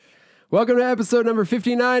Welcome to episode number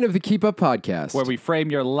 59 of the Keep Up Podcast. Where we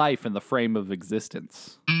frame your life in the frame of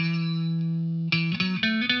existence.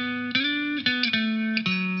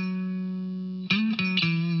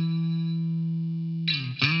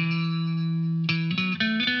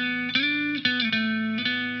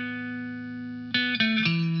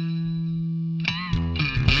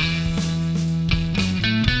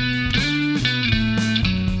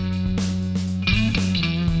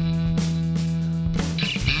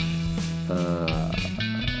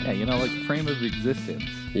 Frame of existence.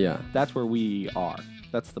 Yeah. That's where we are.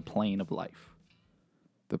 That's the plane of life.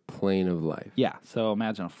 The plane of life. Yeah. So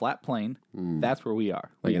imagine a flat plane. That's where we are.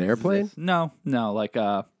 Like an airplane? No, like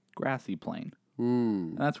a grassy plane.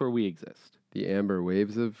 And that's where we exist. The amber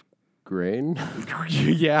waves of grain?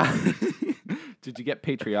 Yeah. Did you get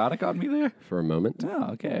patriotic on me there? For a moment.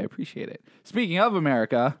 Oh, okay. I appreciate it. Speaking of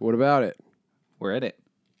America. What about it? We're in it.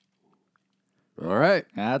 All right.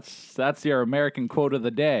 That's your American quote of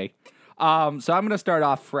the day. So I'm going to start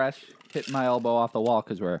off fresh, hitting my elbow off the wall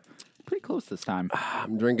because we're pretty close this time.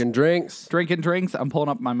 I'm drinking drinks. Drinking drinks. I'm pulling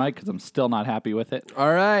up my mic because I'm still not happy with it.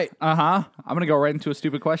 All right. I'm going to go right into a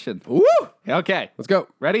stupid question. Woo! Okay. Let's go.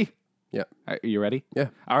 Ready? Yeah. Are you ready? Yeah.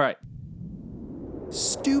 All right.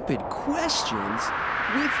 Stupid questions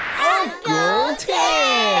with Uncle Tim.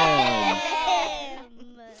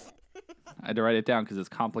 I had to write it down because it's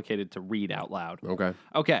complicated to read out loud.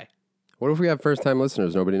 Okay. What if we have first-time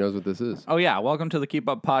listeners? Nobody knows what this is. Oh, yeah. Welcome to the Keep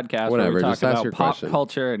Up Podcast. Whatever, Where we talk just ask about your pop question.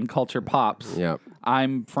 culture and culture pops. Yeah.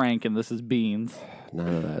 I'm Frank, and this is Beans. None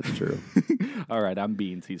of that's true. All right, I'm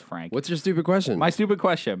Beans. He's Frank. What's your stupid question? My stupid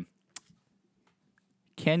question.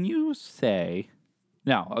 Can you say...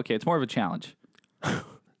 No, okay, it's more of a challenge.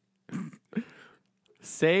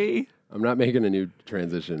 Say... I'm not making a new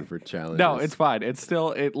transition for challenges. No, it's fine.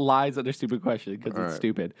 It lies under stupid question because it's right.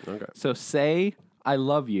 stupid. Okay. So say I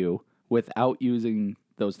love you without using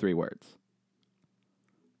those three words.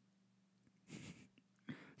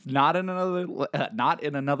 Not in another language.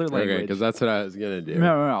 Okay, because that's what I was going to do.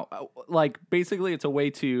 No. Like, basically, it's a way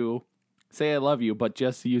to say I love you, but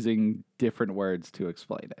just using different words to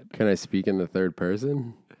explain it. Can I speak in the third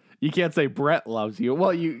person? You can't say Brett loves you.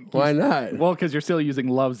 Well, Why not? Well, because you're still using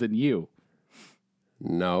loves in you.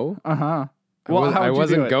 No. Uh-huh. Well, I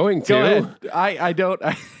wasn't going to. Go ahead. I don't.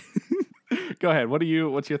 Go ahead.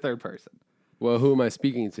 What's your third person? Well, who am I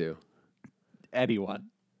speaking to?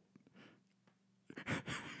 Anyone.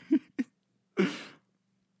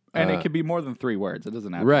 And it could be more than three words. It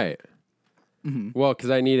doesn't have Right. to. Mm-hmm. Well,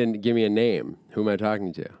 because I need to give me a name. Who am I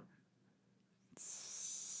talking to?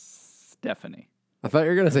 Stephanie. I thought you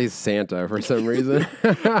were going to say Santa for some reason.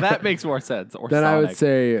 That makes more sense. Or then Sonic. I would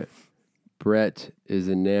say Brett is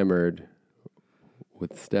enamored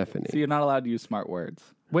with Stephanie. So you're not allowed to use smart words,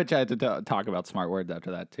 which I had to talk about smart words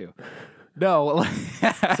after that too. No.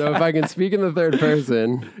 So if I can speak in the third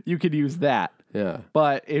person. You could use that. Yeah.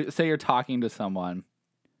 But say you're talking to someone.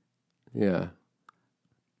 Yeah.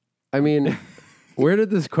 I mean, where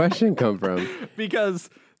did this question come from?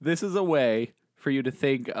 Because this is a way for you to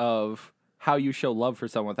think of how you show love for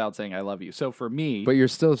someone without saying I love you. So for me... But you're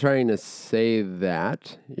still trying to say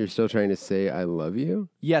that? You're still trying to say I love you?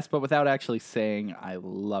 Yes, but without actually saying I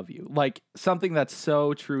love you. Like something that's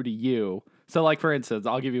so true to you. So like for instance,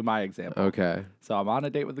 I'll give you my example. Okay. So I'm on a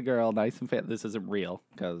date with a girl, nice and fit. This isn't real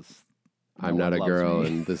because... I'm not a girl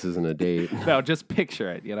and this isn't a date. No, just picture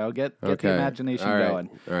it, get the imagination going.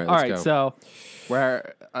 All right, All let's right, go. so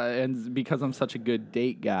we're and because I'm such a good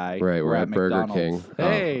date guy, right, we're at Burger McDonald's. King.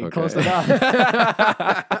 Hey, okay. close enough.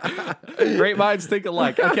 Great minds think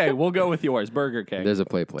alike. Okay, we'll go with yours, Burger King. There's a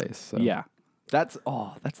place. So. Yeah. That's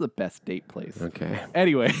the best date place. Okay.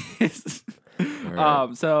 Anyways, right.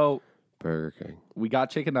 So Burger King. we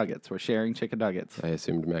got chicken nuggets. We're sharing chicken nuggets. I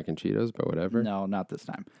assumed mac and Cheetos, but whatever. No, not this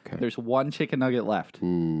time. Okay. There's one chicken nugget left.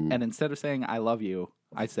 And instead of saying I love you,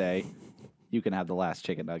 I say you can have the last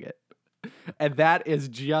chicken nugget. And that is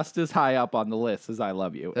just as high up on the list as I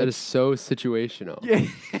love you. That is so situational.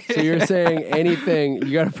 So you're saying anything,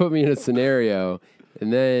 you got to put me in a scenario,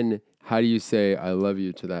 and then how do you say I love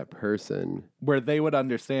you to that person? Where they would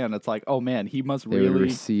understand. It's like, oh man, he must They would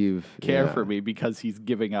really care for me because he's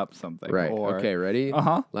giving up something. Right. Or, okay, ready?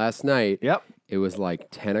 Uh-huh. Last night, Yep. it was like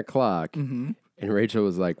 10 o'clock, and Rachel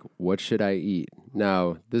was like, what should I eat?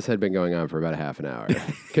 Now, this had been going on for about a half an hour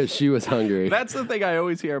because she was hungry. That's the thing I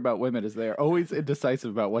always hear about women is they're always indecisive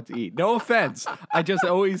about what to eat. No offense. I just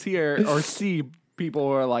always hear or see people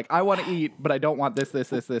who are like, I want to eat, but I don't want this.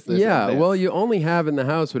 Yeah, well, you only have in the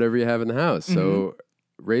house whatever you have in the house. So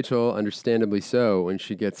Rachel, understandably so, when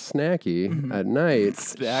she gets snacky at night,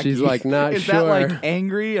 Snacky. she's like not Is sure. that like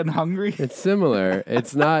angry and hungry? It's similar.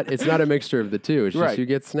 It's not a mixture of the two. It's just Right. you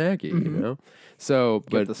get snacky, you know? So, Get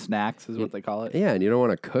but the snacks is what they call it. yeah, and you don't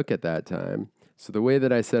want to cook at that time. So the way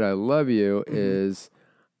that I said I love you is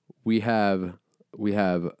we have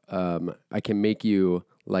I can make you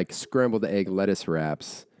like scrambled egg lettuce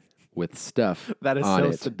wraps with stuff That is on so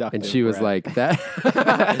it. seductive, And she was Brett. like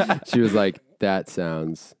that she was like that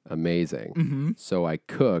sounds amazing. So I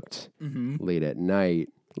cooked late at night,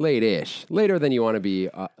 late-ish, later than you want to be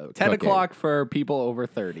 10 cooking. o'clock for people over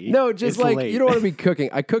 30. No, just is like late. you don't want to be cooking.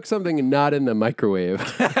 I cooked something not in the microwave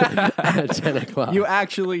at 10 o'clock. You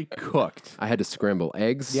actually cooked. I had to scramble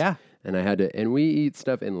eggs. Yeah. And we eat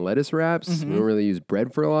stuff in lettuce wraps. We don't really use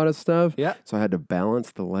bread for a lot of stuff. Yeah. So I had to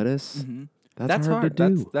balance the lettuce. That's hard to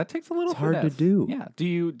do. That takes a little It's hard to finesse. do. Yeah. Do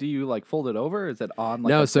you like fold it over? Or is it on like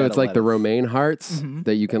No, a so bed it's of like the lettuce? romaine hearts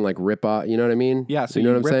that you can like rip off. You know what I mean? Yeah, so you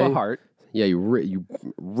know what I'm rip saying? a heart. Yeah, you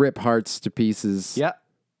rip hearts to pieces. Yeah.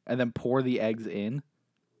 And then pour the eggs in.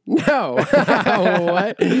 No.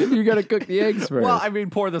 What? You got to cook the eggs first. Well, I mean,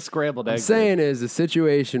 pour the scrambled eggs. saying is the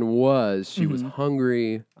situation was she was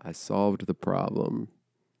hungry. I solved the problem.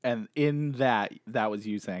 And in that was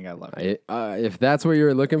you saying I love you. If that's what you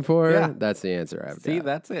were looking for, Yeah. that's the answer I've See, got.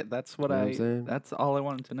 that's it. That's what know what I'm saying? that's all I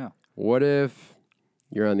wanted to know. What if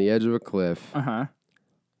you're on the edge of a cliff? Uh-huh.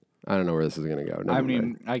 I don't know where this is going to go. Never I mind.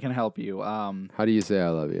 mean, I can help you. How do you say I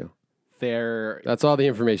love you? They're That's all the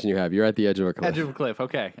information you have. You're at the edge of a cliff. edge of a cliff.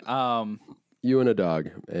 Okay. You and a dog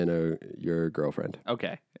and your girlfriend.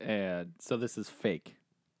 Okay. And so this is fake.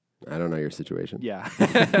 I don't know your situation. Yeah.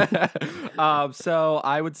 So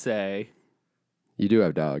I would say You do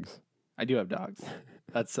have dogs. I do have dogs.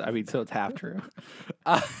 So it's half true.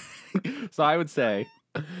 So I would say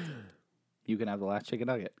you can have the last chicken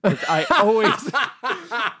nugget. 'Cause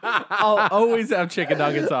I'll always have chicken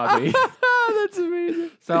nuggets on me. That's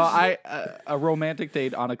amazing. So a romantic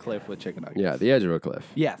date on a cliff with chicken nuggets. Yeah, the edge of a cliff.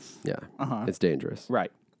 Yes. Yeah. Uh-huh. It's dangerous.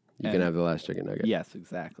 Right. You can have the last chicken nugget. Yes,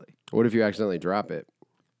 exactly. What if you accidentally drop it?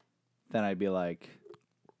 Then I'd be like,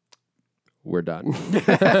 We're done.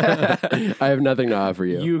 I have nothing to offer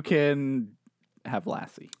you. you can have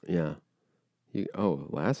Lassie. Yeah.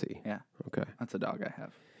 Lassie. Yeah. Okay. That's a dog I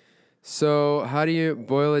have. So how do you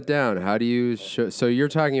boil it down? How do you show? So you're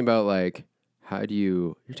talking about like,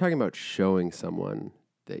 you're talking about showing someone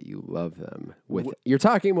that you love them with. You're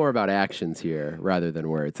talking more about actions here rather than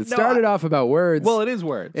words. It started off about words. Well, it is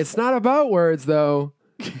words. It's not about words though.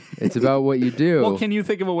 It's about what you do. Well, can you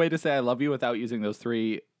think of a way to say I love you without using those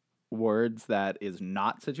three words that is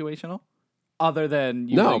not situational? Other than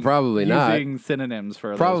probably not. using synonyms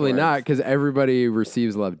for Probably those not, words. because everybody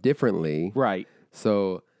receives love differently. Right.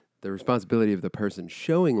 So the responsibility of the person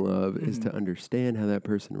showing love is to understand how that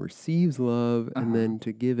person receives love and then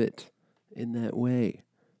to give it in that way.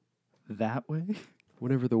 That way?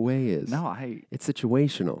 Whatever the way is. No, It's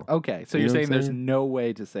situational. Okay, so You you're know what saying I'm there's saying? no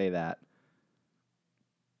way to say that.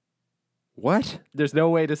 What? There's no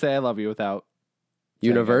way to say I love you without saying I love you.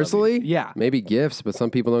 Universally? Yeah. Maybe gifts, but some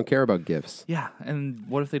people don't care about gifts. Yeah, and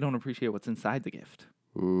what if they don't appreciate what's inside the gift?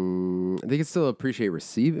 They can still appreciate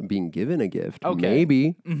being given a gift. Okay.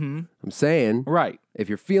 Maybe. Mm-hmm. I'm saying. Right. If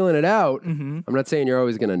you're feeling it out, Mm-hmm. I'm not saying you're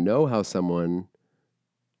always going to know how someone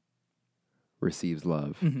receives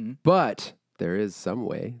love, Mm-hmm. but there is some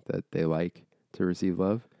way that they like to receive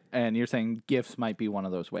love. And you're saying gifts might be one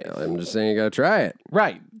of those ways. I'm just saying you got to try it,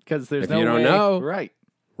 Right, because there's If no you don't way. know. Right.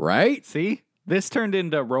 right? See? This turned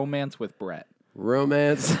into romance with Brett.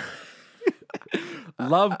 Romance.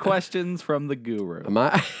 Love questions from the guru. Am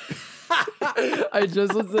I? I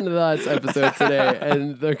just listened to the last episode today,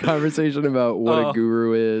 and the conversation about what a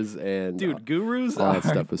guru is, and Dude, gurus all are that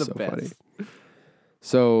stuff was the so best. funny.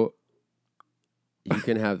 So you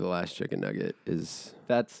can have the last chicken nugget.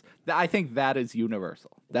 I think that is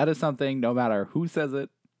universal. That is something, no matter who says it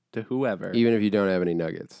to whoever. Even if you don't have any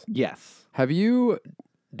nuggets. Yes. Have you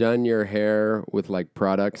done your hair with like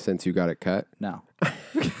products since you got it cut? No.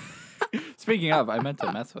 Speaking of, I meant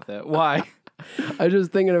to mess with it. Why? I was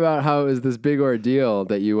just thinking about how it was this big ordeal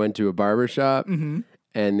that you went to a barber shop and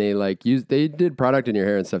they did product in your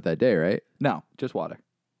hair and stuff that day, right? No, just water.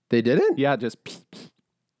 They didn't? Yeah, just.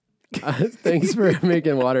 Thanks for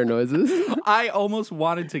making water noises. I almost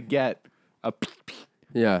wanted to get a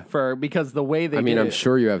Yeah. because the way they. I mean, did I'm it-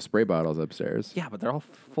 sure you have spray bottles upstairs. Yeah, but they're all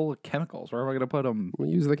full of chemicals. Where am I going to put them? We'll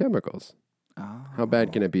use the chemicals. How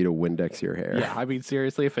bad can it be to Windex your hair? Yeah, I mean,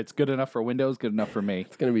 seriously, if it's good enough for Windows, good enough for me.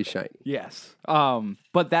 It's going to be shiny. Yes.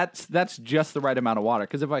 But that's just the right amount of water.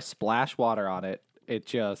 Because if I splash water on it, it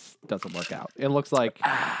just doesn't work out. It looks like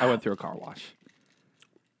I went through a car wash.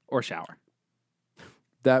 or shower.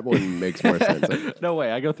 That one makes more sense. No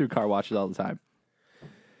way. I go through car washes all the time.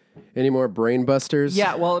 Any more brain busters?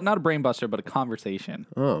 Yeah, well, not a brain buster, but a conversation.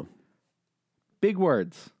 Oh. Big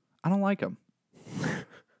words. I don't like them.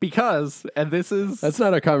 Because, and this is... That's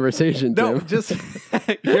not a conversation, Tim. No, just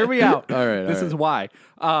hear me out. All right. This is why.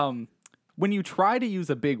 When you try to use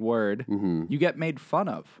a big word, you get made fun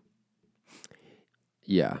of.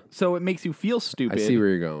 Yeah. So it makes you feel stupid. I see where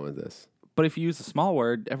you're going with this. But if you use a small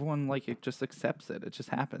word, everyone like it just accepts it. It just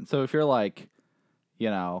happens. So if you're like,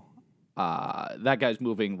 that guy's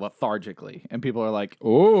moving lethargically, and people are like,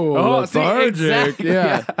 "Oh, lethargic." See, exactly.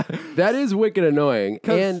 Yeah. That is wicked annoying.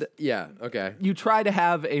 And yeah, okay. You try to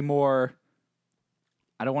have a more,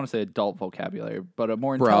 I don't want to say adult vocabulary, but a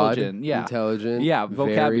more Broad, intelligent, intelligent,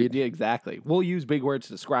 vocabulary. varied. Yeah, exactly. We'll use big words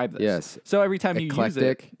to describe this. Yes. So every time you use it,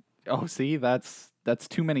 Eclectic. oh, see, that's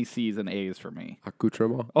too many C's and A's for me.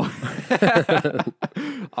 Accoutrement.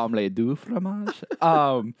 Omelette du fromage.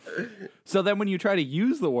 So then when you try to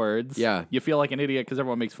use the words, you feel like an idiot because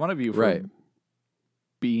everyone makes fun of you for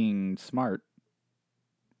being smart,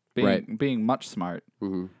 being much smart.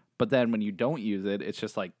 Mm-hmm. But then when you don't use it, it's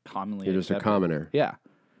just like commonly You're just a accepted. commoner. Yeah.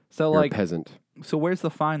 So You're like a peasant. So where's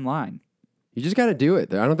the fine line? You just got to do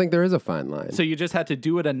it. I don't think there is a fine line. So you just had to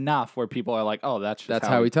do it enough where people are like, oh, that's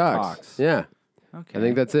how he talks. Yeah. Okay. I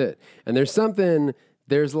think that's it. And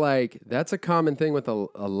there's like, that's a common thing with a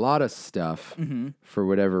lot of stuff for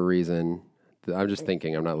whatever reason. I'm just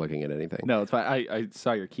thinking, I'm not looking at anything. No, it's fine. I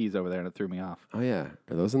saw your keys over there and it threw me off. Oh, yeah.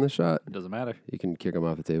 Are those in the shot? It doesn't matter. You can kick them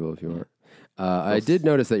off the table if you want. I did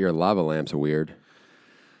notice that your lava lamps are weird.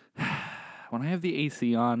 When I have the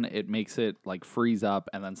AC on, it makes it like freeze up,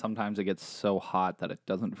 and then sometimes it gets so hot that it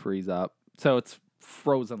doesn't freeze up. So it's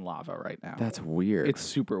frozen lava right now. That's weird. It's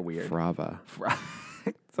super weird. Frava.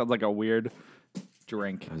 Sounds like a weird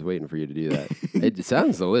drink. I was waiting for you to do that. It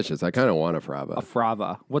sounds delicious. I kind of want a Frava. A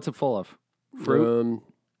Frava. What's it full of? Fruit?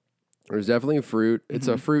 There's definitely fruit. It's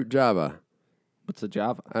a fruit Java. What's a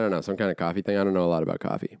Java? I don't know. Some kind of coffee thing. I don't know a lot about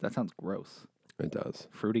coffee. That sounds gross. It does.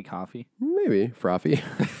 Fruity coffee? Maybe. Frothy.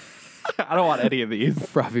 I don't want any of these.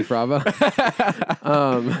 Frothy Frava.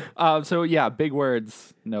 So yeah, big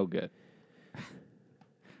words, no good.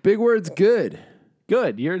 Big words, good.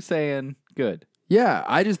 Good. You're saying good. Yeah,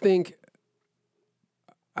 I just think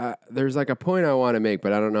there's like a point I want to make,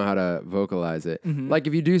 but I don't know how to vocalize it. Like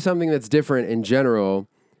if you do something that's different in general,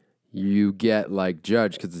 you get like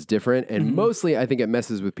judged because it's different. And mostly I think it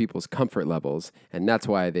messes with people's comfort levels. And that's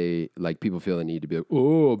why they like people feel the need to be like,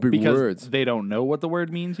 oh, big words. They don't know what the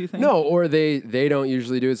word means, you think? No, or they don't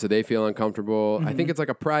usually do it, so they feel uncomfortable. I think it's like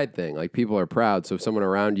a pride thing. Like people are proud. So if someone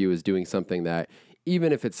around you is doing something that,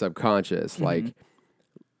 even if it's subconscious, like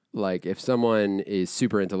if someone is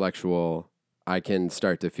super intellectual, I can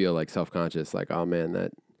start to feel like self-conscious, like, oh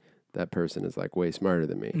man, that person is like way smarter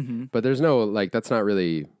than me. But there's no, like, that's not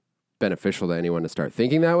really beneficial to anyone to start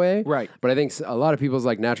thinking that way. Right. But I think a lot of people's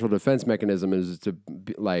like natural defense mechanism is to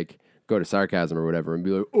like go to sarcasm or whatever and be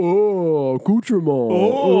like, oh, accoutrement.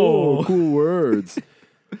 Oh, cool words.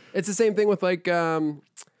 It's the same thing with like there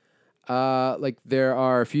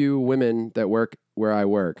are a few women that work where I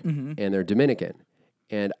work and they're Dominican.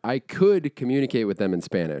 And I could communicate with them in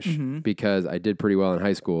Spanish because I did pretty well in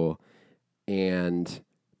high school.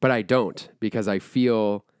 But I don't because I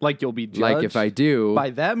feel like you'll be judged. Like if I do, by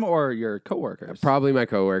them or your coworkers. Probably my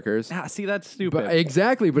coworkers. See, that's stupid. But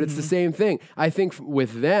exactly, but it's the same thing. I think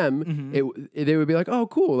with them, they would be like, "Oh,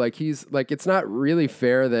 cool!" Like he's like, it's not really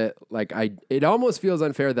fair that like It almost feels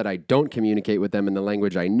unfair that I don't communicate with them in the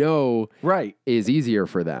language I know. Right. Is easier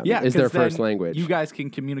for them. Yeah, is their first language. You guys can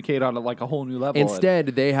communicate on like a whole new level. Instead,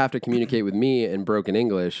 they have to communicate with me in broken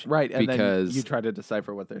English. Right, and because then you try to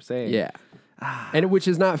decipher what they're saying. Yeah. And which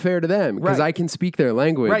is not fair to them because I can speak their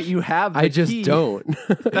language. Right, you have. I just key. don't.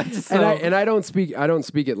 That's and I don't speak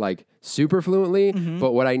it like super fluently.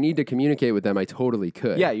 But what I need to communicate with them, I totally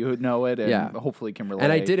could. Yeah, you would know it, and hopefully can relate.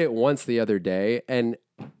 And I did it once the other day, and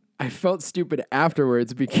I felt stupid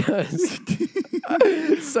afterwards because.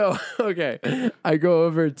 So I go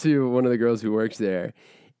over to one of the girls who works there,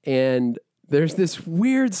 and there's this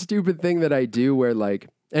weird, stupid thing that I do where like,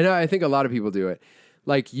 and I think a lot of people do it.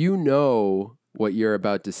 Like, you know what you're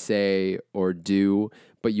about to say or do,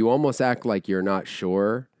 but you almost act like you're not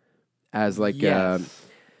sure as like,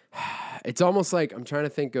 it's almost like, I'm trying to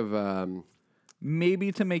think of,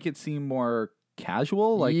 maybe to make it seem more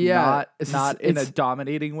casual, like not in a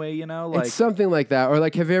dominating way, you know? Like it's something like that. Or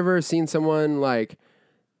like, have you ever seen someone like,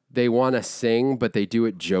 they want to sing, but they do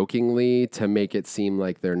it jokingly to make it seem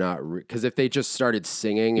like they're not, because if they just started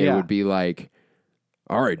singing, it would be like,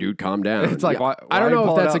 all right, dude, calm down. It's like, why I don't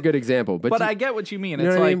know if that's a good example, but I get what you mean. You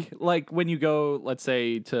know It's like when you go, let's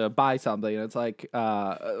say, to buy something, and it's like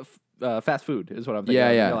fast food is what I'm thinking. Yeah,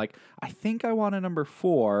 of. yeah. You're like, I think I want a number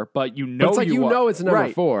 4, but you But know it's like you know it's a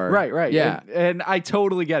number 4. Right. Yeah. And I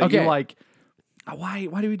totally get it. Okay. You're like, why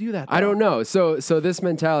do we do that, though? I don't know. So this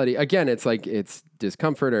mentality, again, it's like it's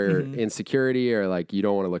discomfort or insecurity or like you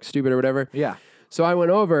don't want to look stupid or whatever. Yeah. So I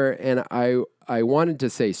went over and I wanted to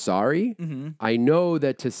say sorry. I know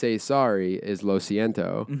that to say sorry is lo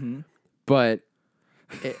siento, but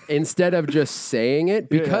instead of just saying it,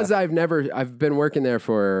 because I've been working there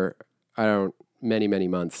for many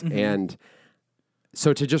months, and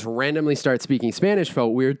so to just randomly start speaking Spanish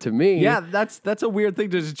felt weird to me. Yeah, that's a weird thing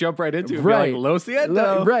to just jump right into. Right. Be like, lo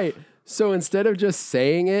siento. Right. So instead of just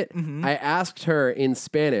saying it, I asked her in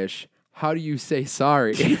Spanish, how do you say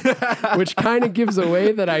sorry? Which kind of gives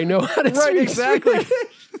away that I know how to speak exactly.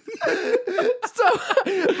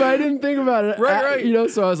 But I didn't think about it. Right. You know,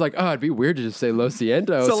 so I was like, oh, it'd be weird to just say lo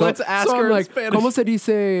siento. So let's ask her I'm like, in Spanish. ¿Cómo se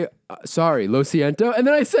dice sorry, lo siento? And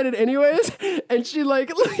then I said it anyways, and she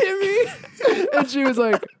like looked at me, and she was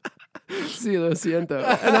like, sí, lo siento.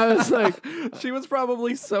 And I was like, she was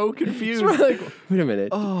probably so confused. Like, wait a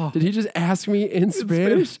minute. Did he just ask me in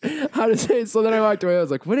Spanish how to say it? So then I walked away. I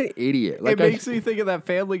was like, what an idiot. Like, it makes me think of that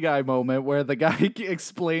Family Guy moment where the guy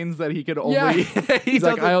explains that he could only... He's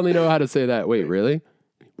like, I only know how to say that. Wait, really?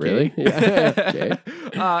 Really? Yeah. Okay.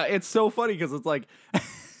 It's so funny because it's like...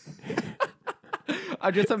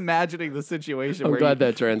 I'm just imagining the situation. I'm glad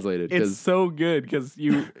that translated. It's so good because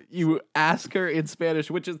you ask her in Spanish,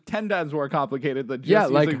 which is 10 times more complicated than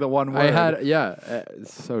just using the one word.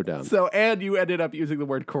 So dumb. So, and you ended up using the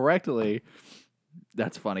word correctly.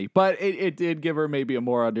 That's funny. But it did give her maybe a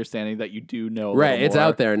more understanding that you do know. Right, it's more.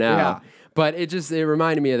 out there now. Yeah. But it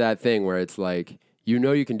reminded me of that thing where it's like, you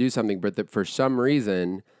know you can do something, but that for some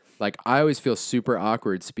reason, like I always feel super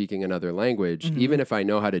awkward speaking another language, even if I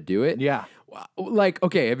know how to do it. Yeah. Like,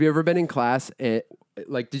 okay, have you ever been in class?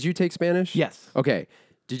 Like, did you take Spanish? Yes. Okay.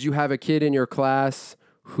 Did you have a kid in your class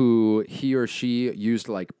who he or she used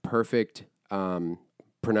like perfect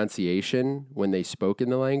pronunciation when they spoke in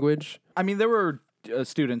the language? I mean, there were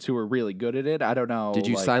students who were really good at it. I don't know. Did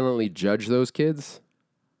you silently judge those kids?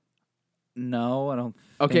 No, I don't.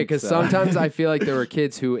 Okay, because sometimes I feel like there were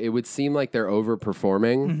kids who it would seem like they're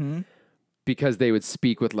overperforming. Because they would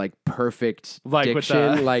speak with like perfect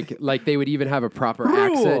diction, like they would even have a proper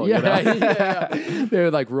accent. Yeah. They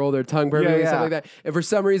would like roll their tongue perfectly and stuff like that. And for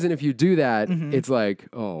some reason, if you do that, it's like,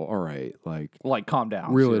 oh, all right, like calm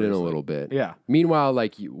down, reel it in a little bit. Yeah. Meanwhile,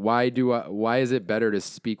 like, why is it better to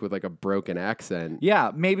speak with like a broken accent?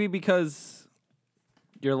 Yeah, maybe because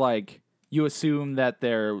you're like you assume that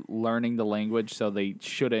they're learning the language, so they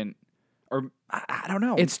shouldn't, or I don't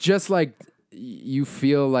know. It's just like. You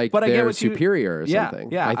feel like they're superior or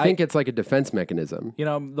something. Yeah, I think it's like a defense mechanism. You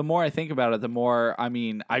know, the more I think about it, the more, I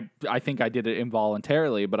mean, I think I did it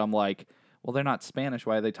involuntarily, but I'm like, well, they're not Spanish.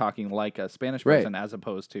 Why are they talking like a Spanish person as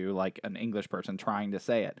opposed to like an English person trying to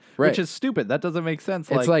say it? Which is stupid. That doesn't make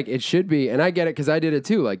sense. It's like it should be. And I get it because I did it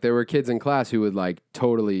too. Like there were kids in class who would like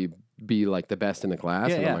totally be like the best in the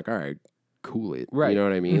class. And I'm like, all right, cool it. Right. You know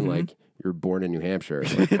what I mean? Like, you're born in New Hampshire.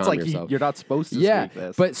 Like, it's like yourself. You're not supposed to speak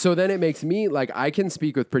this. But so then it makes me like I can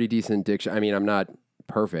speak with pretty decent diction. I mean, I'm not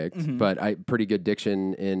perfect, but pretty good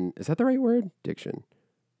diction in. Is that the right word? Diction.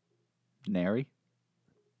 Nary.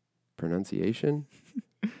 Pronunciation.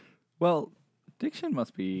 Well, diction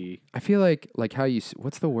must be. I feel like how you.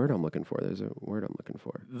 What's the word I'm looking for? There's a word I'm looking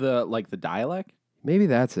for. The dialect. Maybe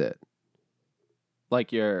that's it.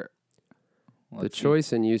 Like your. The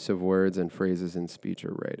choice and use of words and phrases in speech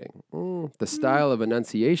or writing. The style of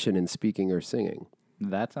enunciation in speaking or singing.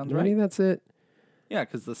 That sounds right. Maybe that's it. Yeah,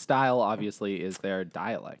 because the style obviously is their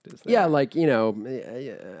dialect. Yeah, like, you know,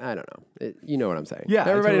 I don't know. You know what I'm saying. Yeah.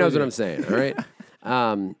 Everybody knows what I'm saying, all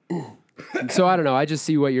right? So I don't know. I just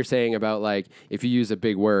see what you're saying about like if you use a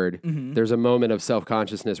big word, there's a moment of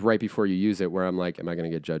self-consciousness right before you use it where I'm like, am I going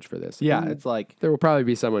to get judged for this? Yeah, it's like there will probably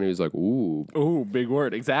be someone who's like, ooh, big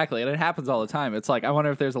word, exactly, and it happens all the time. It's like I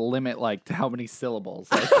wonder if there's a limit like to how many syllables.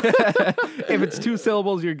 Like, if it's 2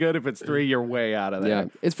 syllables, you're good. If it's 3, you're way out of there. Yeah,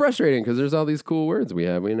 it's frustrating because there's all these cool words we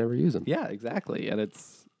never use them. Yeah, exactly, and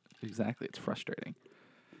it's frustrating.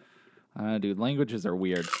 Dude, languages are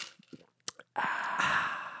weird.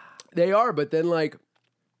 They are, but then like,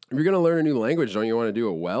 if you're gonna learn a new language, don't you want to do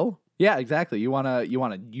it well? Yeah, exactly. You wanna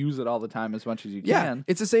use it all the time as much as you can. Yeah,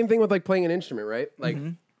 it's the same thing with like playing an instrument, right? Like,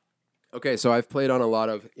 okay, so I've played on a lot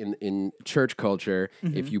of in church culture.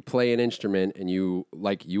 If you play an instrument and you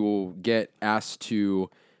will get asked to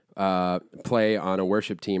play on a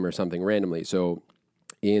worship team or something randomly. So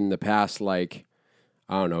in the past, like,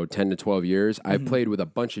 I don't know, 10 to 12 years, I've played with a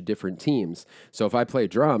bunch of different teams. So if I play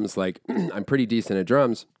drums, like I'm pretty decent at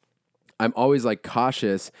drums, I'm always like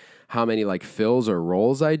cautious how many like fills or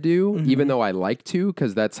rolls I do, even though I like to,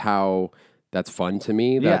 because that's fun to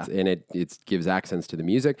me. And it gives accents to the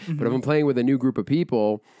music. But if I'm playing with a new group of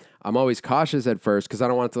people, I'm always cautious at first because I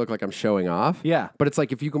don't want it to look like I'm showing off. Yeah. But it's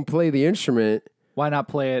like if you can play the instrument, why not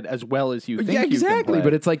play it as well as you think exactly. you can play?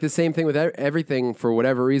 But it's like the same thing with everything. For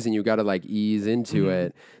whatever reason, you got to like ease into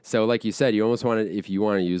it. So like you said, you almost want to, if you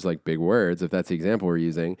want to use like big words, if that's the example we're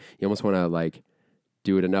using, you almost want to like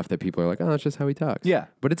do it enough that people are like, oh, that's just how he talks. Yeah.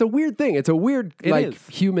 But it's a weird thing. It's a weird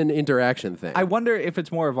human interaction thing. I wonder if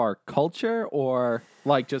it's more of our culture or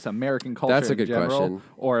like just American culture That's a good question.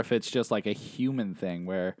 Or if it's just like a human thing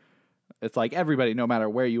where it's like everybody, no matter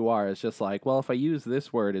where you are, is just like, well, if I use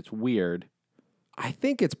this word, it's weird. I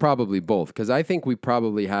think it's probably both, because I think we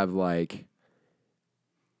probably have like,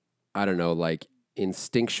 I don't know, like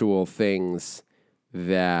instinctual things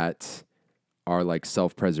that are like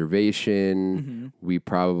self-preservation. We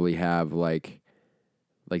probably have like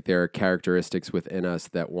there are characteristics within us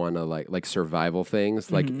that want to like survival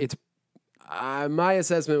things. Like it's my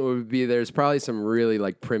assessment would be there's probably some really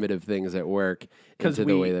like primitive things at work into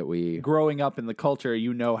the way that we... Growing up in the culture,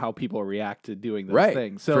 you know how people react to doing those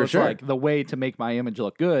things. So it's like the way to make my image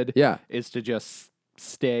look good is to just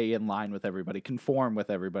stay in line with everybody, conform with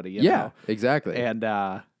everybody. You know? Exactly. And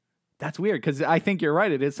that's weird because I think you're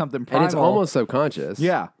right. It is something primal. And it's almost subconscious.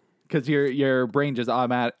 Yeah, because your brain just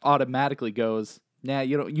automatically goes... Nah,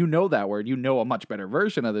 you know that word. You know a much better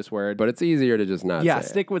version of this word. But it's easier to just not say it.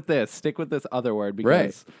 Stick with this. Stick with this other word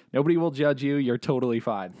because nobody will judge you. You're totally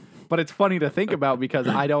fine. But it's funny to think about because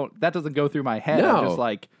that doesn't go through my head. No. I'm just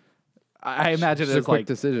like, I imagine it's it as a quick like...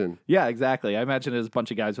 decision. Yeah, exactly. I imagine it as a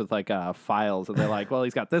bunch of guys with like files and they're like, well,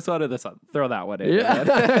 he's got this one or this one. Throw that one in.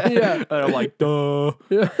 Yeah. And I'm like, duh.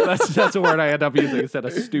 Yeah. That's a word I end up using instead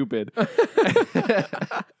of stupid.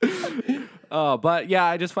 But yeah,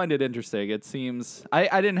 I just find it interesting. It seems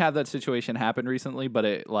I didn't have that situation happen recently, but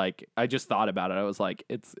it like I just thought about it. I was like,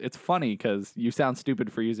 it's funny because you sound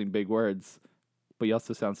stupid for using big words, but you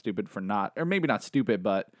also sound stupid for not, or maybe not stupid,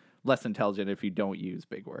 but less intelligent if you don't use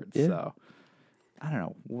big words. Yeah. So I don't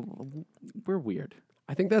know. We're weird.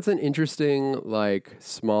 I think that's an interesting like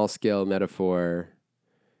small scale metaphor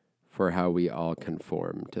for how we all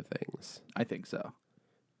conform to things. I think so.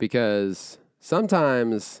 Because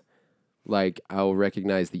sometimes like I'll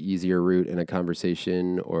recognize the easier route in a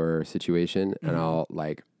conversation or situation and I'll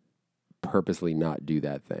like purposely not do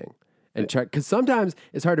that thing and try, because sometimes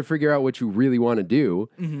it's hard to figure out what you really want to do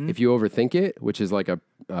if you overthink it, which is like a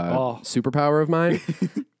superpower of mine.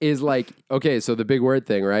 Is like, okay, so the big word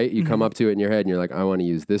thing, right? You come up to it in your head and you're like, I want to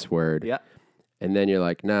use this word. Yeah. And then you're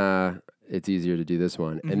like, nah, it's easier to do this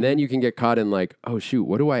one. And then you can get caught in like, oh shoot,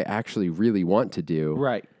 what do I actually really want to do?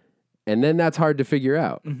 Right. And then that's hard to figure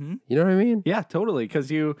out. You know what I mean? Yeah, totally.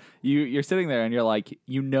 Because you're sitting there and you're like,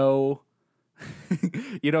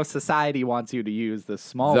 society wants you to use the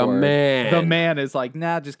small word. The man is like,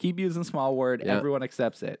 nah, just keep using small word. Yeah. Everyone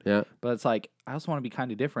accepts it. Yeah. But it's like, I also want to be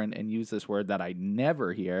kind of different and use this word that I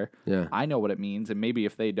never hear. Yeah. I know what it means. And maybe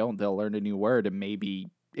if they don't, they'll learn a new word and maybe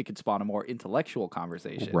it could spawn a more intellectual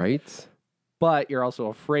conversation. Right. But you're also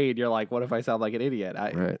afraid. You're like, what if I sound like an idiot?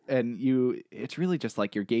 Right. And it's really just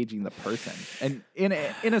like you're gauging the person. And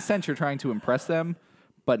in a sense, you're trying to impress them,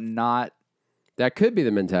 but not. That could be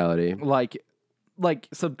the mentality. Like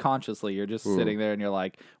subconsciously, you're just sitting there and you're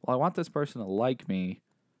like, well, I want this person to like me.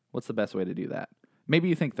 What's the best way to do that? Maybe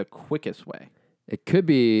you think the quickest way. It could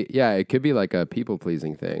be like a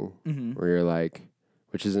people-pleasing thing where you're like,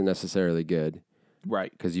 which isn't necessarily good.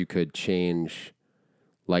 Right. Because you could change.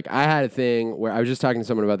 Like I had a thing where I was just talking to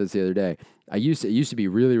someone about this the other day. It used to be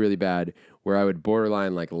really, really bad where I would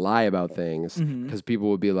borderline like lie about things because people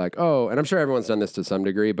would be like, oh, and I'm sure everyone's done this to some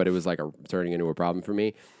degree, but it was like turning into a problem for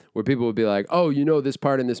me where people would be like, oh, you know this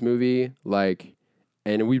part in this movie, like,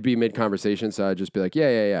 and we'd be mid-conversation, so I'd just be like,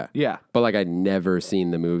 yeah. Yeah. But like I'd never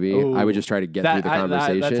seen the movie. Ooh, I would just try to get through the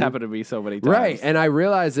conversation. That's happened to me so many times. Right, and I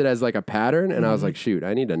realized it as like a pattern, and I was like, shoot,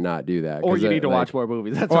 I need to not do that. Or you need to watch more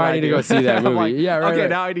movies. That's what I need to go see that movie. Like, yeah, right. Okay, right.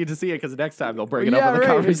 now I need to see it because next time they'll bring it up in the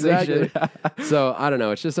conversation. Exactly. So I don't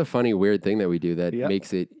know. It's just a funny, weird thing that we do that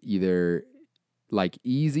makes it either like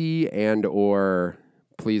easy and or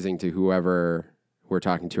pleasing to whoever we're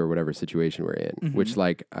talking to or whatever situation we're in, which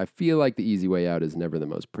like I feel like the easy way out is never the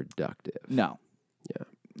most productive. No.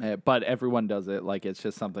 Yeah. But everyone does it. Like it's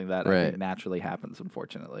just something that I think naturally happens,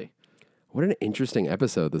 unfortunately. What an interesting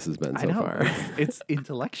episode this has been so far. It's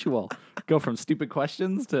intellectual. Go from stupid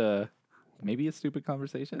questions to maybe a stupid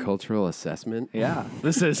conversation. Cultural assessment? Yeah.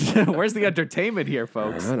 This is, where's the entertainment here,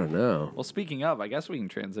 folks? I don't know. Well, speaking of, I guess we can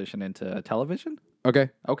transition into television. Okay.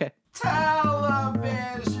 Television!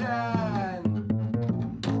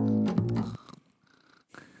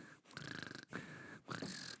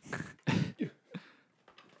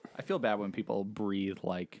 I feel bad when people breathe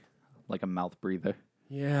like a mouth breather.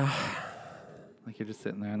 Yeah. Like you're just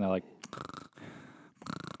sitting there and they're like...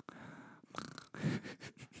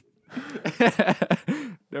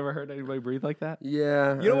 Never heard anybody breathe like that?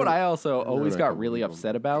 Yeah. You know what I also always got really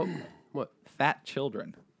upset about? What? Fat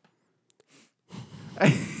children.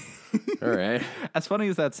 All right. As funny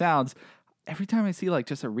as that sounds, every time I see like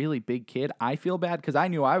just a really big kid, I feel bad because I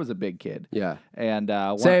knew I was a big kid. Yeah. And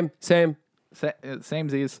Same.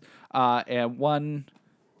 Samesies. And one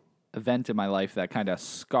event in my life that kind of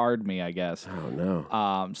scarred me, I guess. Oh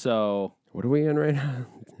no. So what are we in right now?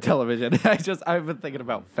 Television. I've been thinking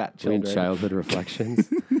about fat children. In childhood reflections.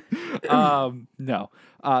 No.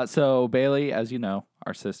 So Bailey, as you know,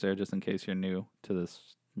 our sister, just in case you're new to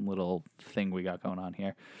this little thing we got going on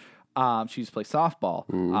here. She used to play softball,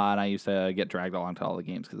 and I used to get dragged along to all the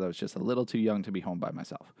games because I was just a little too young to be home by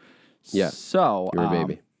myself. Yeah. So you're a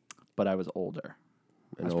baby. But I was older.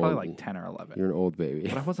 I was probably like 10 or 11. You're an old baby.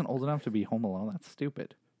 But I wasn't old enough to be home alone. That's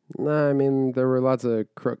stupid. Nah, I mean, there were lots of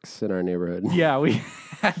crooks in our neighborhood. Yeah, we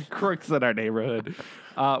had crooks in our neighborhood.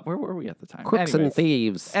 Where were we at the time? Crooks Anyways. and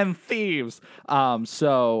thieves. And thieves.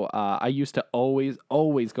 So I used to always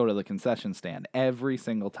go to the concession stand every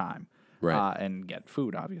single time. Right. And get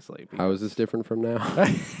food, obviously. How is this different from now?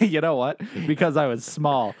 You know what? Because I was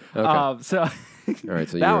small. Okay. So All right,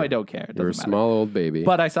 so now I don't care. It You're a doesn't matter. small old baby.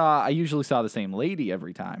 But I usually saw the same lady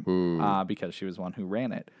every time because she was one who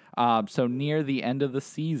ran it. So near the end of the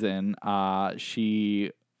season, I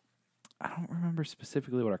don't remember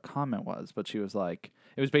specifically what her comment was, but she was like,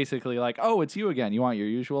 it was basically like, "Oh, it's you again. You want your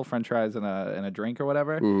usual French fries and a drink or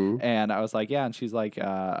whatever?" And I was like, "Yeah." And she's like,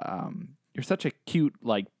 "You're such a cute,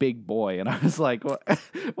 like, big boy." And I was like,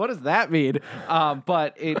 what does that mean?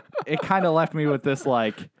 But it kind of left me with this,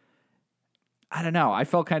 like, I don't know. I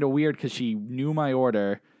felt kind of weird because she knew my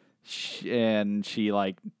order and she,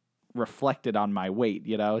 like, reflected on my weight,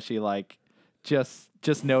 you know? She, like, just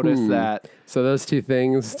noticed that. So those two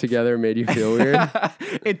things together made you feel weird?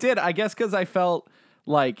 It did, I guess, because I felt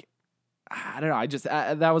like, I don't know. I just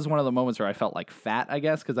that was one of the moments where I felt like fat, I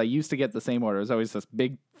guess, because I used to get the same order. It was always this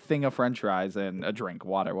big thing of French fries and a drink,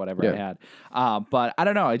 water, whatever I had. But I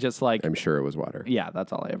don't know. I just like. I'm sure it was water. Yeah,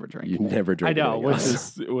 that's all I ever drink. You never drink. I know, which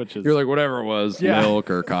is you're like whatever it was, milk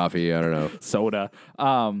or coffee. I don't know, soda.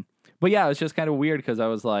 But yeah, it was just kind of weird because I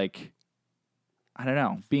was like, I don't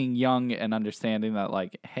know, being young and understanding that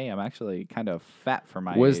like, hey, I'm actually kind of fat for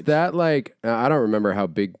my age. Was that like? I don't remember how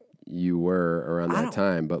big you were around that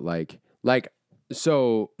time, but like.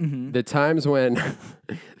 So the times when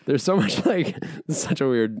there's so much like this is such a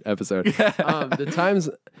weird episode. The times.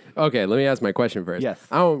 Okay, let me ask my question first. Yes.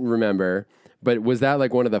 I don't remember, but was that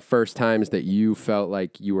like one of the first times that you felt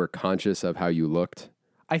like you were conscious of how you looked?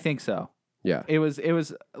 I think so. Yeah. It was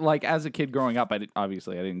like as a kid growing up,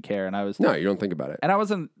 obviously I didn't care, and I was No, you don't think about it. And I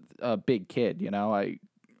wasn't a big kid, you know.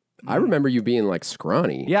 I remember you being like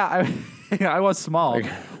scrawny. Yeah, I was small.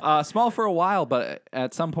 Small for a while, but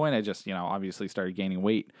at some point I just, obviously started gaining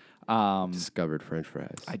weight. Discovered French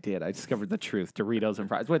fries. I did. I discovered the truth. Doritos and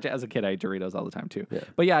fries, which as a kid I ate Doritos all the time too. Yeah.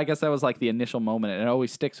 But yeah, I guess that was like the initial moment, and it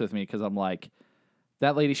always sticks with me because I'm like,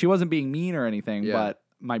 that lady, she wasn't being mean or anything, but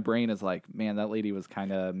my brain is like, man, that lady was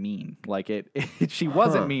kind of mean. Like she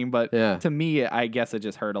wasn't mean, but to me, I guess it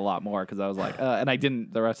just hurt a lot more because I was like, and I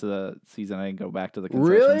didn't, the rest of the season, I didn't go back to the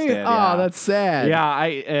concession stand. Oh, that's sad. Yeah,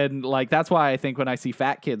 and like, that's why I think when I see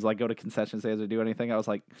fat kids like go to concession stands or do anything, I was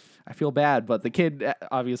like, I feel bad, but the kid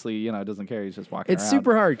obviously, doesn't care. He's just walking around. It's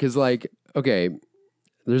super hard because like, okay,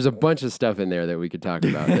 there's a bunch of stuff in there that we could talk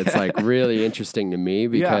about that's like really interesting to me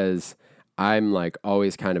because I'm like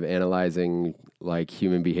always kind of analyzing like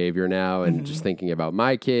human behavior now and just thinking about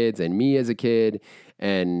my kids and me as a kid.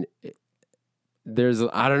 And there's a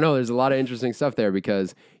lot of interesting stuff there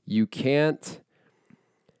because you can't.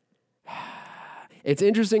 It's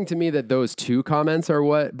interesting to me that those two comments are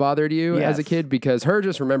what bothered you as a kid because her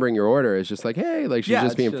just remembering your order is just like, hey, like she's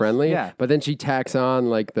just being friendly. Yeah. But then she tacks on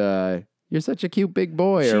like you're such a cute big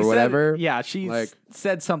boy or whatever. She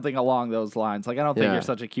said something along those lines. Like, I don't think you're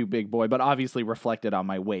such a cute big boy, but obviously reflected on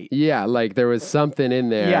my weight. Yeah, like there was something in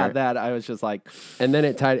there. Yeah, that I was just like. And then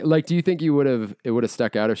it tied. Like, do you think it would have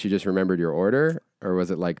stuck out if she just remembered your order? Or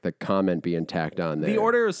was it like the comment being tacked on there? The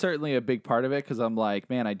order is certainly a big part of it because I'm like,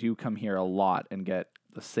 man, I do come here a lot and get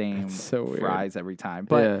the same fries every time.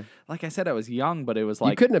 But like I said, I was young, but it was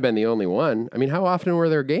like... You couldn't have been the only one. I mean, how often were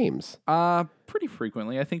there games? Pretty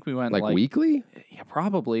frequently. I think we went like weekly? Yeah,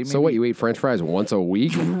 probably. Maybe. So what, you ate French fries once a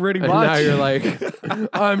week? Pretty much. And now you're like,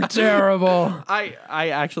 I'm terrible. I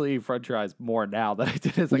actually eat French fries more now than I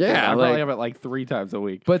did as a kid. I probably have it like 3 times a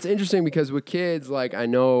week. But it's interesting because with kids, like I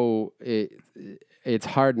know it's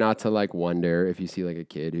hard not to like wonder if you see like a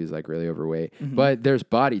kid who's like really overweight, but there's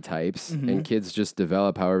body types and kids just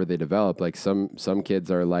develop however they develop. Like some kids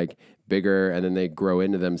are like bigger and then they grow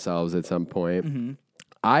into themselves at some point.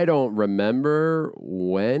 I don't remember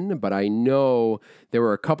when, but I know there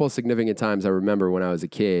were a couple significant times I remember when I was a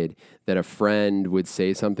kid that a friend would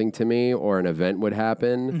say something to me or an event would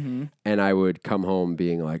happen and I would come home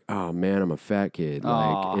being like, oh man, I'm a fat kid.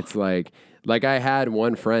 Like, it's like I had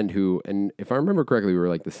one friend who, and if I remember correctly, we were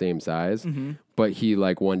like the same size, but he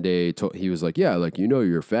like one day he was like, yeah, like, you know,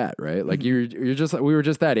 you're fat, right? Like you're just, we were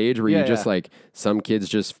just that age where you just like, some kids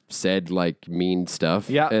just said like mean stuff.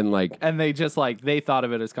 Yeah. And they just like, they thought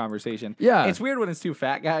of it as conversation. Yeah. It's weird when it's two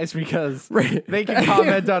fat guys because they can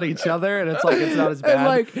comment on each other and it's like, it's not as bad. And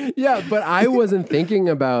like, yeah, but I wasn't thinking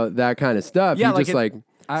about that kind of stuff. Yeah,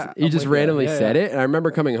 he just randomly said it. And I remember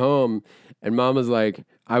coming home and mom was like,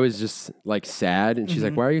 I was just like sad. And she's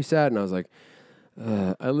like, why are you sad? And I was like,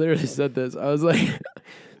 I literally said this. I was like,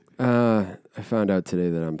 I found out today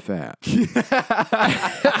that I'm fat.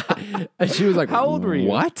 And she was like, how old were you?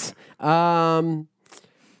 What? I'd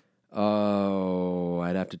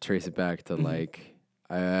have to trace it back to like,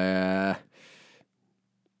 that's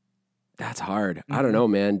hard. I don't know,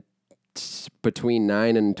 man. Between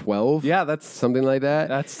 9 and 12. Yeah, that's something like that.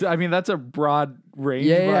 That's a broad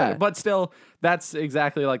range. But still, that's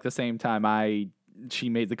exactly like the same time she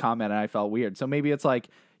made the comment and I felt weird. So maybe it's like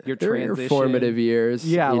your transition, your formative years.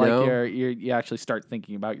 Yeah, you know? you actually start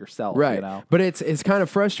thinking about yourself. Right. You know? But it's kind of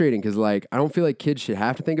frustrating because like I don't feel like kids should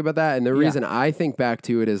have to think about that. And the reason I think back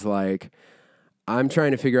to it is like I'm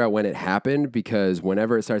trying to figure out when it happened because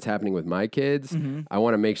whenever it starts happening with my kids, I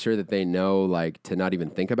want to make sure that they know like to not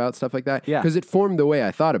even think about stuff like that. Yeah. Because it formed the way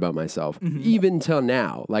I thought about myself, even till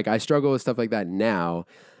now. Like I struggle with stuff like that now.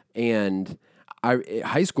 And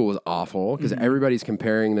high school was awful because everybody's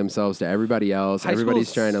comparing themselves to everybody else.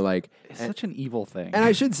 Everybody's trying to like... It's such an evil thing. And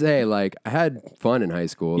I should say, like, I had fun in high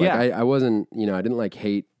school. Like, I wasn't, I didn't like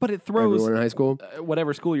hate everyone in high school.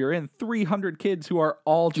 Whatever school you're in, 300 kids who are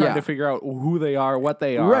all trying to figure out who they are, what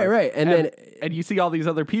they are. Right. And you see all these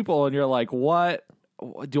other people and you're like, what?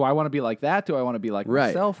 Do I want to be like that? Do I want to be like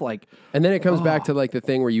myself? Like, and then it comes back to like the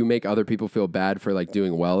thing where you make other people feel bad for like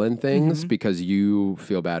doing well in things because you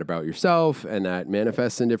feel bad about yourself, and that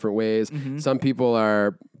manifests in different ways. Some people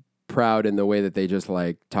are proud in the way that they just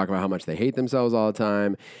like talk about how much they hate themselves all the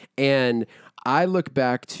time. And I look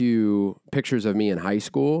back to pictures of me in high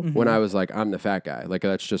school when I was like, I'm the fat guy. Like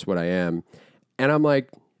that's just what I am. And I'm like,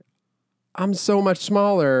 I'm so much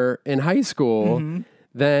smaller in high school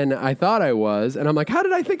than I thought I was. And I'm like, how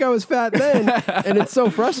did I think I was fat then? And it's so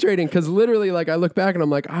frustrating because literally like I look back and I'm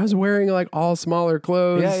like, I was wearing like all smaller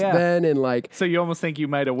clothes then. And like, so you almost think you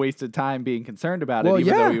might have wasted time being concerned about it,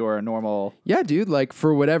 even though you were a normal. Yeah, dude. Like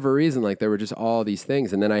for whatever reason, like there were just all these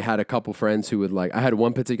things. And then I had a couple friends who would like, I had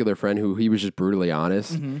one particular friend who he was just brutally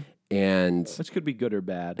honest. And which could be good or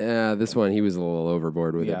bad. This one, he was a little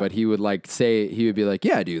overboard with it, but he would like say, he would be like,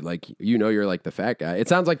 yeah, dude, like, you're like the fat guy. It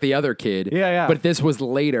sounds like the other kid. Yeah. But this was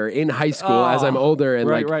later in high school as I'm older. And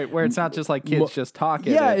right, where it's not just like kids just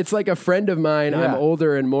talking. Yeah, it's like a friend of mine. I'm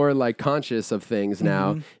older and more like conscious of things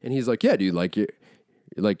now. And he's like, yeah, dude,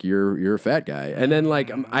 like you're a fat guy. And then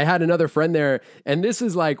like I had another friend there, and this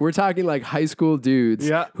is like we're talking like high school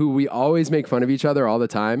dudes who we always make fun of each other all the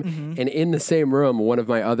time. And in the same room, one of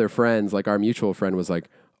my other friends, like our mutual friend, was like,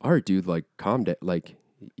 all right, dude, like calm down, like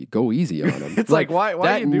go easy on him. It's like why that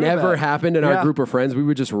are you doing never that? happened in our group of friends. We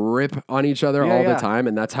would just rip on each other all the time,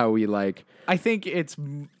 and that's how we like. I think it's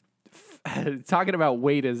talking about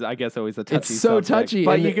weight is, I guess, always a touchy. It's so subject, touchy,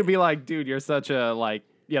 but you could be like, dude, you're such a like.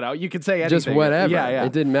 You could say anything. Just whatever. Yeah.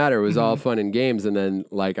 It didn't matter. It was all fun and games. And then,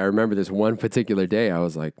 like, I remember this one particular day, I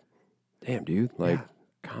was like, damn, dude, like,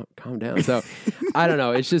 calm down. So, I don't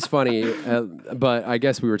know. It's just funny. But I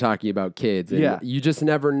guess we were talking about kids. And you just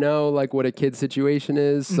never know, like, what a kid's situation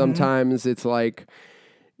is. Sometimes it's like,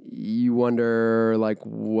 you wonder, like,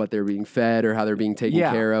 what they're being fed or how they're being taken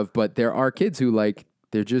care of. But there are kids who, like,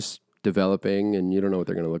 they're just developing and you don't know what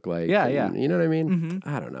they're going to look like. Yeah. You know what I mean?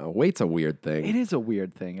 I don't know. Weight's a weird thing. It is a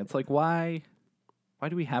weird thing. It's like, why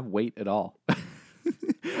do we have weight at all?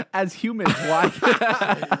 As humans, why?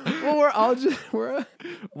 Well,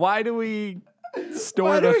 why do we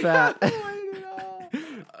store the fat?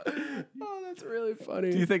 Oh, That's really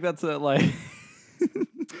funny. Do you think that's like?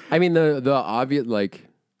 I mean, the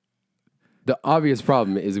obvious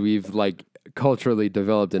problem is we've like culturally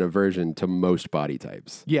developed an aversion to most body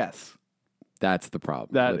types. Yes. That's the problem.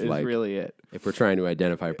 That is really it. If we're trying to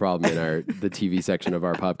identify a problem in the TV section of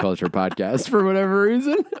our pop culture podcast for whatever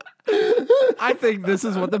reason. I think this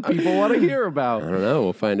is what the people want to hear about. I don't know.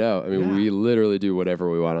 We'll find out. I mean, we literally do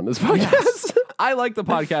whatever we want on this podcast. Yes. I like the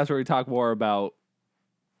podcast where we talk more about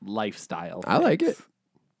lifestyle. I like it.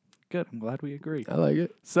 Good. I'm glad we agree. I like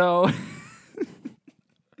it. So, I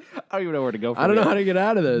don't even know where to go from I don't know how to get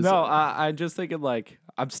out of this. No, I'm just thinking like,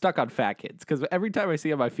 I'm stuck on fat kids because every time I see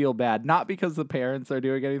him, I feel bad. Not because the parents are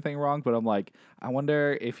doing anything wrong, but I'm like, I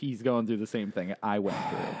wonder if he's going through the same thing I went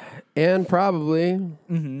through. And probably.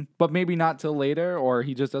 Mm-hmm. But maybe not till later, or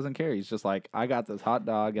he just doesn't care. He's just like, I got this hot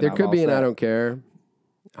dog. And there could be an I don't care.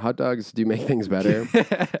 Hot dogs do make things better.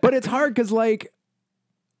 But it's hard because like,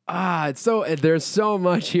 it's so, there's so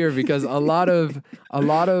much here because a lot of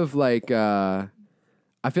like, I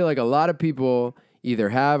feel like a lot of people either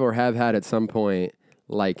have or have had at some point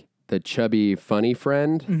like the chubby funny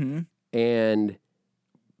friend, mm-hmm. and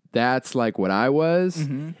that's like what I was,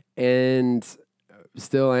 mm-hmm. and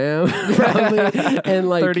still am probably, and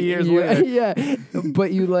like 30 years later, yeah.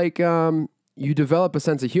 But you like you develop a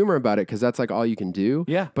sense of humor about it because that's like all you can do.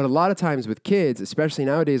 Yeah. But a lot of times with kids, especially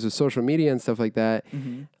nowadays with social media and stuff like that,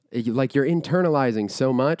 mm-hmm. Like you're internalizing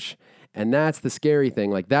so much. And that's the scary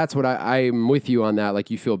thing. Like, that's what I'm with you on that.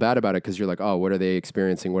 Like, you feel bad about it because you're like, oh, what are they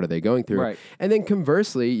experiencing? What are they going through? Right. And then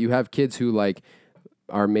conversely, you have kids who, like,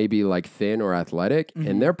 are maybe, like, thin or athletic. Mm-hmm.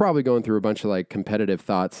 And they're probably going through a bunch of, like, competitive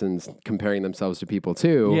thoughts and comparing themselves to people,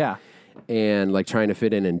 too. Yeah. And, like, trying to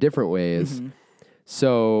fit in different ways. Mm-hmm.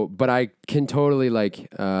 So, but I can totally,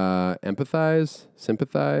 like, empathize,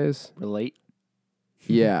 sympathize. Relate.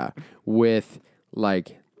 Yeah. With,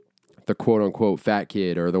 like, the quote-unquote fat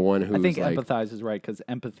kid or the one who's I think like, empathize is right because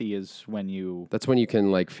empathy is when you... That's when you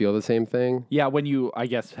can like feel the same thing? Yeah, when you, I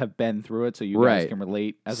guess, have been through it so you guys can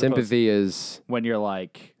relate. Sympathy is... When you're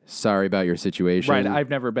like... Sorry about your situation. Right, I've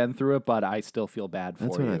never been through it, but I still feel bad for you.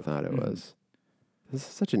 That's what I thought it was. This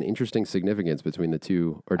is such an interesting significance between the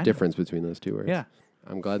two, or difference between those two words. Yeah.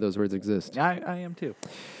 I'm glad those words exist. I am too.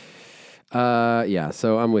 Yeah,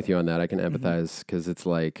 so I'm with you on that. I can empathize because it's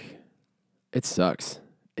like... It sucks.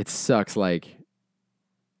 It sucks like...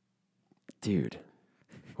 Dude,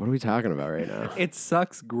 what are we talking about right now? It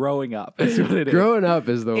sucks growing up. Is what it is. Growing up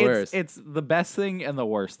is the worst. It's the best thing and the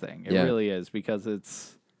worst thing. It really is because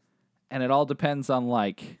it's, and it all depends on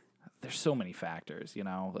like, there's so many factors, you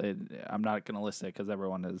know. I'm not going to list it because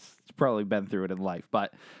everyone has probably been through it in life.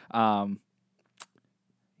 But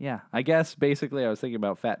yeah, I guess basically I was thinking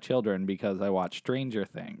about fat children because I watched Stranger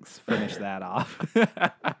Things. Finish that off.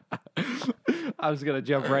 I was going to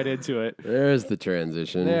jump right into it. There's the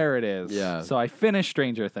transition. There it is. Yeah. So I finished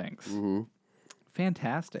Stranger Things. Mm-hmm.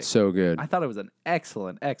 Fantastic. So good. I thought it was an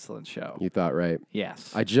excellent, excellent show. You thought right.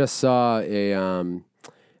 Yes. I just saw a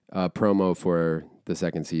promo for the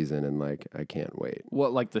second season, and like I can't wait.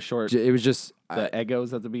 What, like the short? It was just the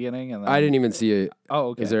Eggos at the beginning, and then, I didn't even see it. Oh,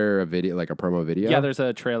 okay. Is there a video, like a promo video? Yeah, there's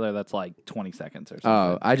a trailer that's like 20 seconds or something.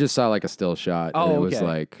 Oh, I just saw like a still shot, and it was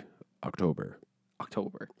like October.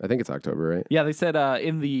 I think it's October, right? Yeah, they said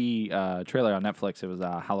in the trailer on Netflix it was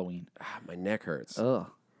Halloween. My neck hurts. Ugh.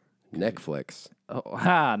 Netflix.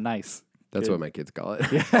 Oh, nice. That's what my kids call it.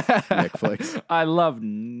 Netflix. I love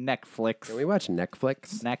Netflix. Can we watch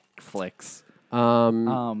Netflix? Netflix.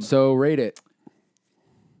 So rate it.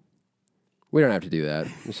 We don't have to do that.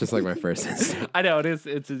 It's just like my first instinct. I know, it's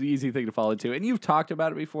an easy thing to fall into. And you've talked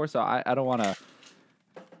about it before, so I don't want to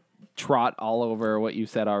trot all over what you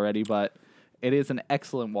said already, but it is an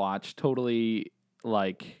excellent watch. Totally,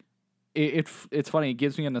 like, it's funny. It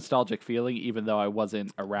gives me a nostalgic feeling, even though I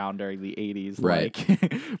wasn't around during the 80s. Right.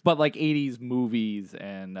 Like, but, like, 80s movies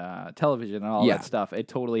and television and all that stuff, it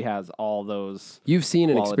totally has all those You've seen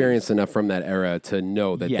qualities. and experienced enough from that era to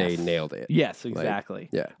know that they nailed it. Yes, exactly.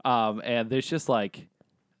 Like, and there's just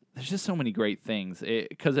so many great things.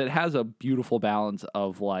 Because it has a beautiful balance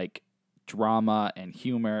of, like, drama and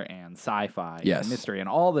humor and sci-fi and mystery and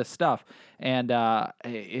all this stuff, and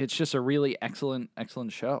it's just a really excellent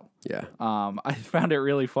show. Yeah. I found it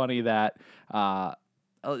really funny that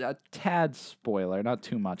a tad spoiler, not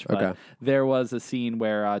too much, but there was a scene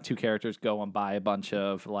where two characters go and buy a bunch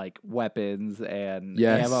of like weapons and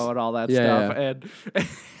ammo and all that stuff, and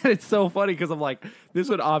it's so funny because I'm like, this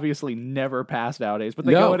would obviously never pass nowadays, but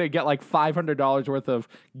they go in and get like $500 worth of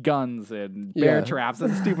guns and bear traps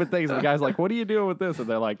and stupid things, and the guy's like, "What are you doing with this?" And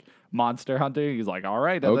they're like, "Monster hunting." He's like, "All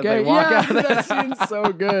right," and then they walk out. That scene's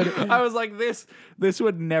so good. I was like, this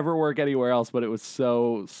would never work anywhere else, but it was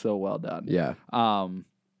so well done. Yeah.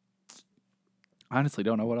 Honestly,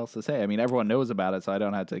 don't know what else to say. I mean, everyone knows about it, so I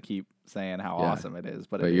don't have to keep saying how awesome it is.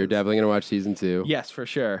 But you're definitely gonna watch season 2. Yes, for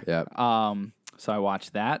sure. Yeah. So I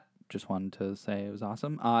watched that. Just wanted to say it was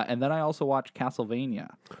awesome. And then I also watched Castlevania.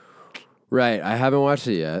 Right. I haven't watched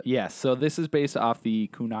it yet. Yes. So this is based off the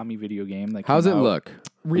Konami video game. How's it look?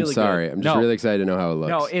 Really I'm sorry. good. I'm just really excited to know how it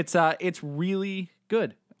looks. No, it's really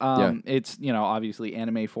good. It's, obviously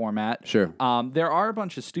anime format. Sure. There are a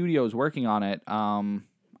bunch of studios working on it.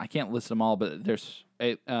 I can't list them all, but there's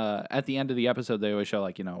at the end of the episode, they always show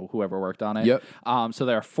whoever worked on it. Yep. So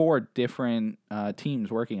there are 4 different teams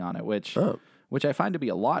working on it, which I find to be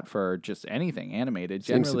a lot for just anything animated.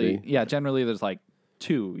 Generally, there's like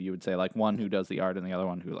 2, you would say, like one who does the art and the other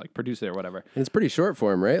one who like produces it or whatever. And it's pretty short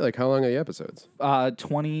form, right? Like how long are the episodes?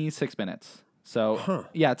 26 minutes. So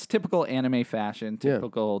it's typical anime fashion,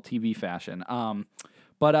 typical TV fashion.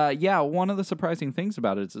 But one of the surprising things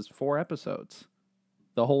about it is it's 4 episodes,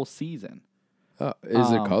 the whole season.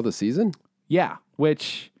 Is it called a season? Yeah,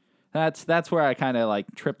 which that's where I kind of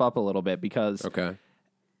like trip up a little bit because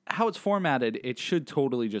how it's formatted, it should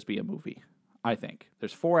totally just be a movie. I think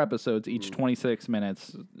there's 4 episodes, each 26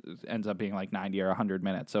 minutes, ends up being like 90 or 100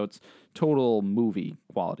 minutes. So it's total movie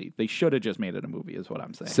quality. They should have just made it a movie is what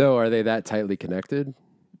I'm saying. So are they that tightly connected?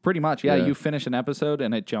 Pretty much, yeah. You finish an episode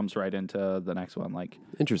and it jumps right into the next one. Like,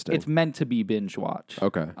 interesting. It's meant to be binge watch.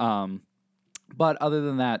 Okay. But other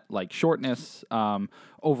than that, like shortness,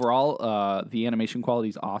 overall, the animation quality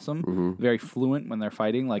is awesome. Very fluent when they're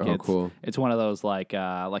fighting. Like it's one of those like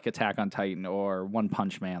Attack on Titan or One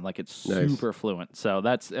Punch Man. Like it's super fluent. So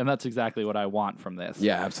that's exactly what I want from this.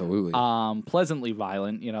 Yeah, absolutely. Pleasantly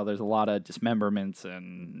violent. There's a lot of dismemberments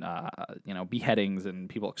and beheadings and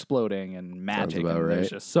people exploding and magic. And there's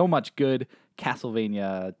just so much good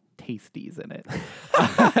Castlevania tasties in it.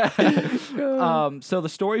 So the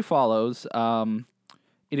story follows.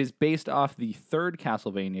 It is based off the 3rd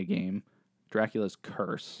Castlevania game, Dracula's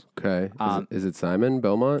Curse. Okay. Is it Simon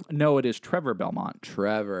Belmont? No, it is Trevor Belmont.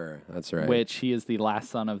 Trevor, that's right. Which he is the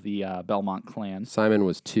last son of the Belmont clan. Simon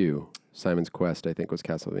was 2. Simon's Quest, I think, was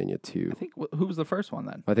Castlevania 2. I think who was the first one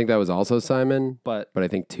then? I think that was also Simon, but I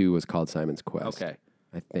think 2 was called Simon's Quest. Okay.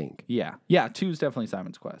 I think. Yeah, 2 is definitely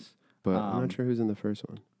Simon's Quest. But I'm not sure who's in the first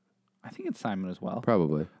one. I think it's Simon as well.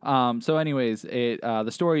 Probably. So anyways, the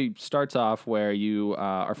story starts off where you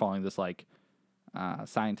are following this like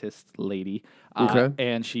scientist lady,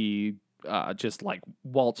 and she just like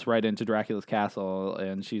waltz right into Dracula's castle,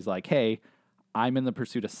 and she's like, "Hey, I'm in the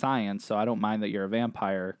pursuit of science, so I don't mind that you're a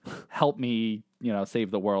vampire. Help me, save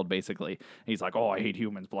the world, basically." And he's like, "Oh, I hate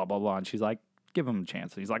humans, blah blah blah," and she's like, "Give him a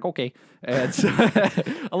chance." And he's like, "Okay." And it's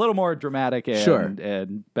a little more dramatic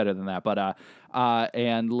and better than that. But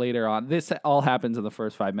and later on, this all happens in the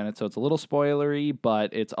first 5 minutes, so it's a little spoilery,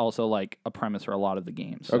 but it's also like a premise for a lot of the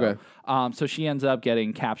games. So, so she ends up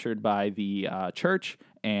getting captured by the church,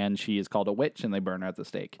 and she is called a witch, and they burn her at the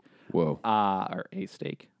stake. Whoa. Or a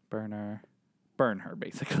stake. Burn her,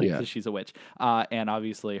 basically, because she's a witch. And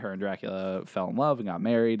obviously, her and Dracula fell in love and got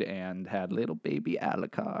married and had little baby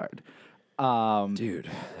Alucard. Dude,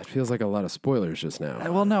 that feels like a lot of spoilers just now.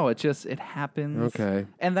 Well, no, it happens. Okay.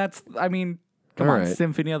 And come on,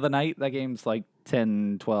 Symphony of the Night, that game's like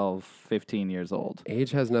 10, 12, 15 years old.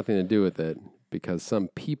 Age has nothing to do with it because some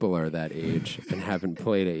people are that age and haven't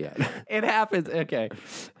played it yet. It happens. Okay.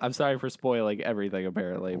 I'm sorry for spoiling everything,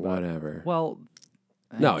 apparently. But, whatever. Well,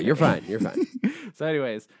 no, you're fine. You're fine. So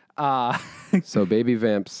anyways, so baby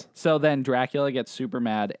vamps. So then Dracula gets super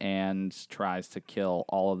mad and tries to kill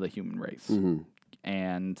all of the human race.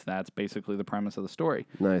 And that's basically the premise of the story.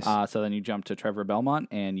 Nice. So then you jump to Trevor Belmont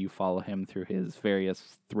and you follow him through his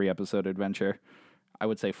various 3-episode adventure. I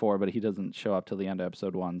would say 4, but he doesn't show up till the end of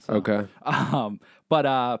episode 1. So. Okay. From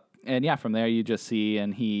there you just see,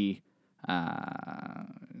 and he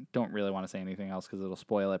don't really want to say anything else because it'll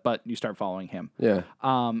spoil it, but you start following him. Yeah.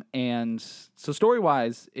 And so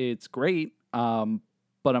story-wise, it's great,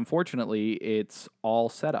 but unfortunately, it's all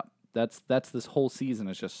set up. That's this whole season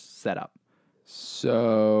is just set up.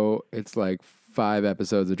 So it's like 5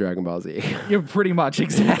 episodes of Dragon Ball Z. You're pretty much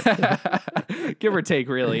exactly. Give or take,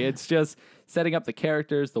 really. It's just setting up the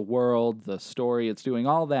characters, the world, the story. It's doing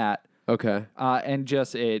all that. Okay. And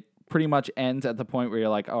just it pretty much ends at the point where you're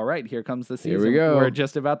like, all right, here comes the season. Here we go. We're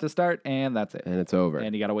just about to start, and that's it. And it's over.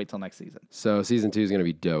 And you got to wait till next season. So season 2 is going to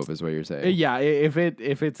be dope, is what you're saying. Yeah, if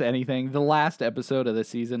it's anything, the last episode of the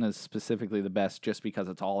season is specifically the best, just because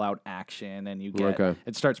it's all out action and you get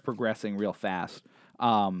it starts progressing real fast.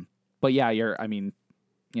 But yeah,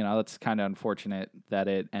 it's kind of unfortunate that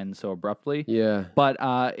it ends so abruptly. Yeah. But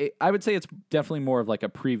I would say it's definitely more of like a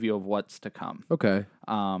preview of what's to come. Okay.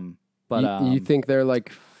 But you think they're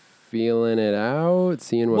like feeling it out,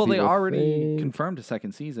 seeing what people they already think? confirmed a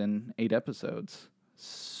second season, 8 episodes.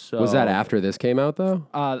 So was that after this came out though?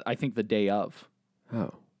 I think the day of.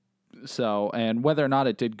 Oh. So, and whether or not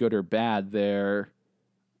it did good or bad,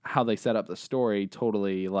 how they set up the story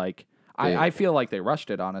totally like I feel like they rushed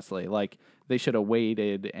it, honestly. Like they should have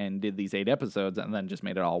waited and did these 8 episodes and then just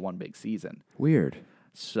made it all one big season. Weird.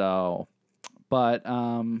 So, but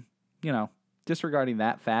disregarding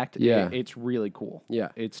that fact, it's really cool. Yeah.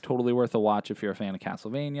 It's totally worth a watch if you're a fan of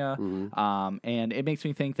Castlevania. Mm-hmm. And it makes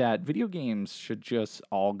me think that video games should just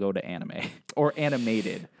all go to anime or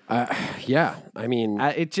animated. Yeah. I mean,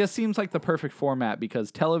 it just seems like the perfect format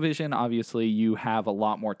because television, obviously, you have a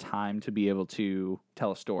lot more time to be able to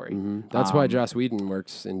tell a story. Mm-hmm. That's why Joss Whedon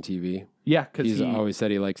works in TV. Yeah, because he's always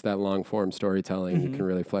said he likes that long form storytelling. Mm-hmm. He can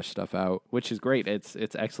really flesh stuff out, which is great. It's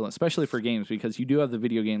excellent, especially for games because you do have the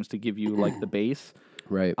video games to give you like the base,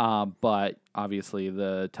 right? But obviously,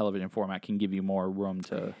 the television format can give you more room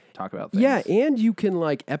to talk about things. Yeah, and you can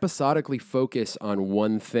like episodically focus on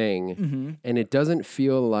one thing, and it doesn't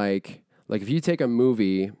feel like if you take a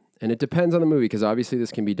movie. And it depends on the movie because obviously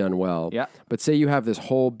this can be done well. Yeah. But say you have this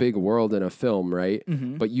whole big world in a film, right?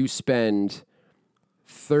 Mm-hmm. But you spend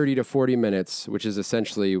 30 to 40 minutes, which is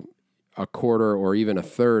essentially a quarter or even a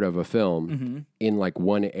third of a film in like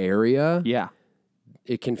one area. Yeah.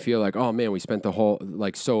 It can feel like, oh man, we spent the whole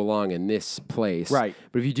like so long in this place. Right.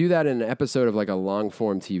 But if you do that in an episode of like a long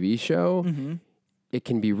form TV show, it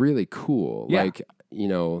can be really cool. Yeah. Like,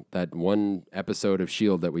 that one episode of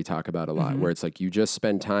S.H.I.E.L.D. that we talk about a lot, where it's like you just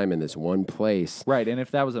spend time in this one place. Right, and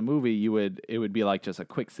if that was a movie, it would be like just a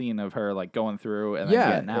quick scene of her like going through and then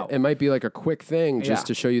getting out. It might be like a quick thing just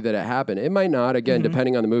to show you that it happened. It might not. Again,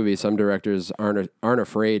 depending on the movie, some directors aren't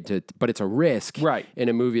afraid to, but it's a risk in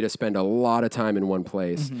a movie to spend a lot of time in one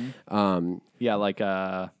place. Like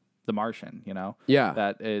The Martian,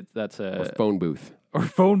 Yeah. That's a... Or Phone Booth. Or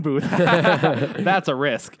Phone Booth. That's a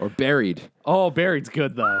risk. Or Buried. Oh, Buried's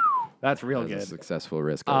good, though. That's real good. A successful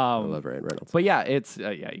risk. I love Ryan Reynolds. But yeah, it's...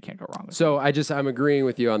 you can't go wrong with it. So I'm agreeing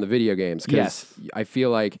with you on the video games. Because I feel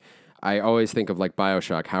like I always think of like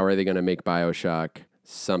BioShock. How are they going to make BioShock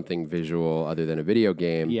something visual other than a video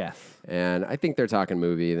game? Yes. And I think they're talking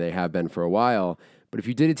movie. They have been for a while. But if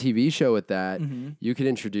you did a TV show with that, you could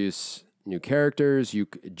introduce... new characters,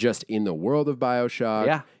 just in the world of BioShock.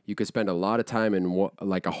 Yeah. You could spend a lot of time in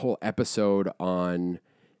like a whole episode on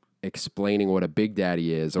explaining what a Big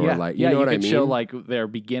Daddy is, or like you know what I mean. You could show like their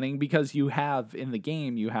beginning because you have in the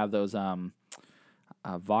game those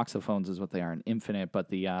voxophones is what they are in Infinite, but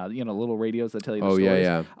the little radios that tell you the stories.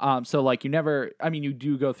 Yeah. So like you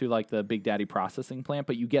do go through like the Big Daddy processing plant,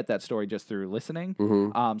 but you get that story just through listening.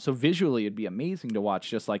 So visually it'd be amazing to watch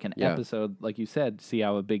just like an episode, like you said, see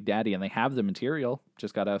how a Big Daddy, and they have the material,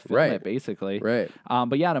 just gotta film it basically. Right.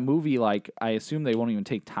 But yeah, in a movie, like I assume they won't even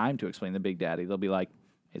take time to explain the Big Daddy. They'll be like,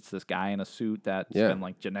 it's this guy in a suit that's been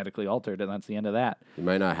like genetically altered, and that's the end of that. You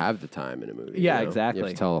might not have the time in a movie. Yeah, exactly. You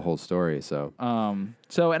have to tell a whole story. So, and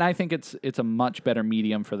I think it's a much better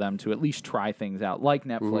medium for them to at least try things out, like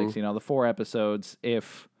Netflix. The 4 episodes.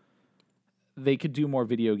 If they could do more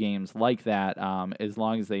video games like that, as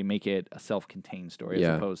long as they make it a self-contained story,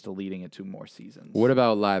 as opposed to leading it to more seasons. What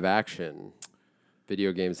about live action?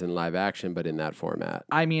 Video games in live action, but in that format.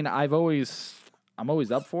 I mean, I'm always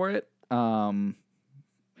up for it.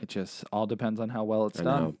 It just all depends on how well it's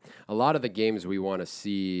done. A lot of the games we want to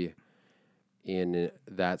see in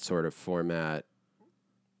that sort of format,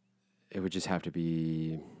 it would just have to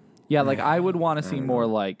be... Yeah, like I would want to see more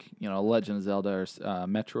like, Legend of Zelda or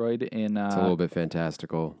Metroid in... it's a little bit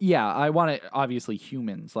fantastical. Yeah, I want it, obviously,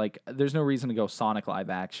 humans. Like, there's no reason to go Sonic live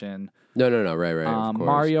action. No, right, of course.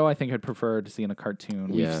 Mario, I think I'd prefer to see in a cartoon.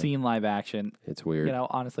 We've seen live action. It's weird.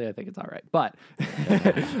 Honestly, I think it's all right. But,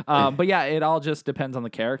 but yeah, it all just depends on the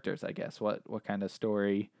characters, I guess. What kind of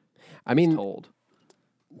story is told.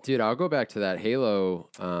 Dude, I'll go back to that Halo.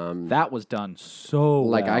 That was done so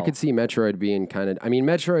well. I could see Metroid being kind of...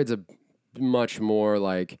 Metroid's a much more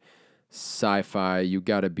like sci-fi. You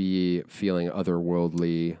got to be feeling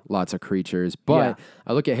otherworldly, lots of creatures. But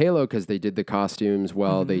I look at Halo because they did the costumes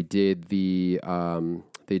well. They did the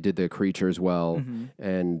They did the creatures well,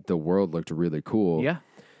 and the world looked really cool. Yeah.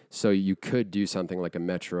 So you could do something like a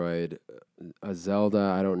Metroid, a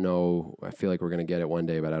Zelda. I don't know. I feel like we're going to get it one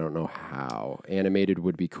day, but I don't know how. Animated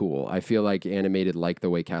would be cool. I feel like animated like the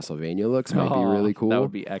way Castlevania looks might be really cool. That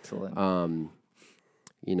would be excellent. So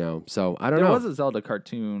I don't know. There was a Zelda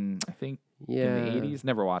cartoon, I think, in the 80s.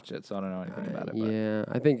 Never watched it, so I don't know anything about it. But. Yeah,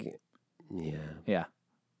 I think, Yeah.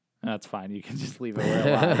 That's fine. You can just leave it where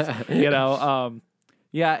it lies.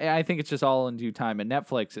 Yeah, I think it's just all in due time. And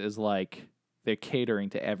Netflix is like... They're catering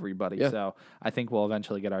to everybody. Yeah. So I think we'll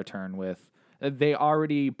eventually get our turn with... They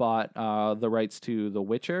already bought the rights to The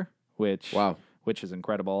Witcher, which is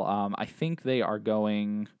incredible. I think they are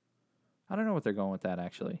going... I don't know what they're going with that,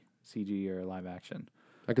 actually. CG or live action.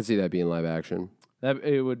 I could see that being live action.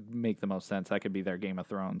 It would make the most sense. That could be their Game of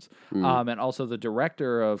Thrones. And also the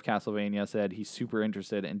director of Castlevania said he's super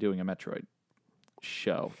interested in doing a Metroid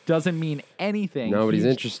show. Doesn't mean anything. Nobody's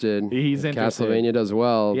interested. He's interested. Castlevania does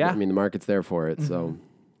well. Yeah. I mean, the market's there for it, so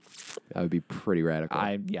that would be pretty radical.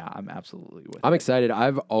 I'm absolutely with I'm excited.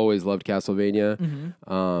 I've always loved Castlevania.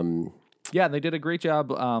 Yeah, they did a great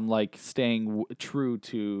job like staying true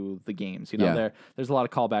to the games. You know, there's a lot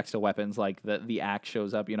of callbacks to weapons, like the axe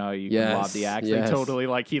shows up, you know, you can lob the axe. They totally,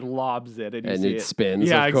 like, he lobs it and you see it spins,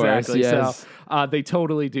 yeah, of course. Exactly. Yes. So they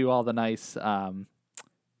totally do all the nice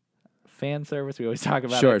fan service. We always talk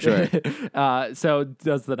about sure. So it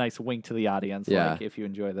does the nice wink to the audience, like, if you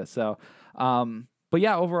enjoy this. So, but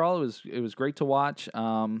yeah, overall it was great to watch.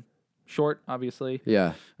 Short, obviously.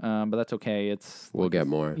 Yeah. But that's okay. We'll get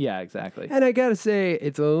more. Yeah, exactly. And I gotta say,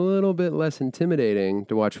 it's a little bit less intimidating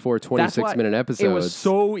to watch 4 26-minute episodes. It was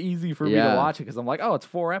so easy for me to watch it because I'm like, oh, it's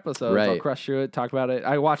 4 episodes. Right. I'll crush through it, talk about it.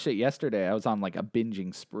 I watched it yesterday. I was on like a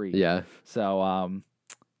binging spree. Yeah. So,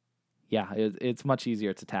 it's much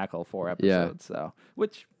easier to tackle 4 episodes. Yeah. So,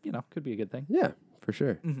 which, you know, could be a good thing. Yeah, for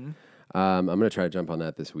sure. I'm gonna try to jump on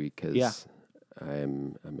that this week because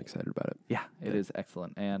I'm excited about it. Yeah, it is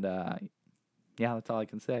excellent. And that's all I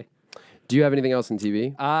can say. Do you have anything else in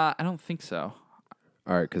TV? I don't think so.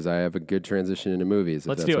 All right, because I have a good transition into movies.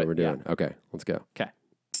 If that's what we're doing. Yeah. Okay, let's go. Okay.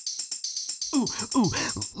 Ooh,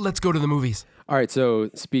 let's go to the movies. All right, so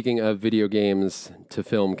speaking of video games to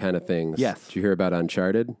film kind of things. Yes. Did you hear about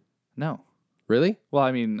Uncharted? No. Really? Well,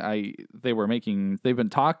 I mean, they've been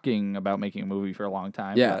talking about making a movie for a long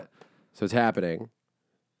time. Yeah. But so it's happening.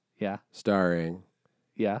 Yeah. Starring.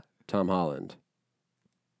 Yeah. Tom Holland.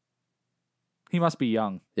 He must be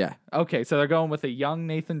young. Yeah. Okay, so they're going with a young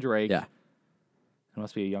Nathan Drake. Yeah. It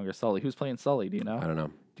must be a younger Sully. Who's playing Sully? Do you know? I don't know.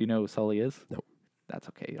 Do you know who Sully is? Nope. That's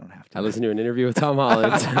okay. You don't have to. I listened to an interview with Tom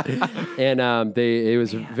Holland, and it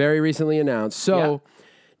was very recently announced. So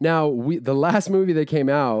now the last movie that came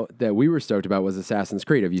out that we were stoked about was Assassin's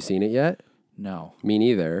Creed. Have you seen it yet? No. Me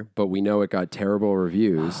neither, but we know it got terrible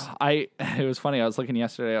reviews. It was funny. I was looking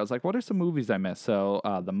yesterday. I was like, what are some movies I missed? So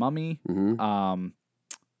The Mummy,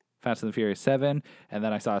 Fast and the Furious 7, and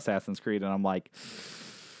then I saw Assassin's Creed, and I'm like,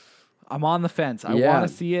 I'm on the fence. I want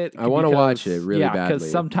to see it. I want to watch it really badly.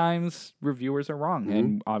 Because sometimes reviewers are wrong,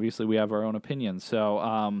 and obviously we have our own opinions.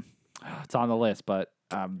 So it's on the list, but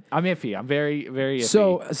I'm iffy. I'm very, very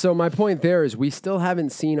iffy. So my point there is we still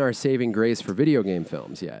haven't seen our saving grace for video game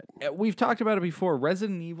films yet. We've talked about it before.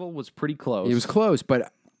 Resident Evil was pretty close. It was close,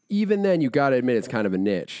 but even then, you got to admit it's kind of a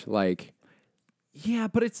niche. Like, yeah,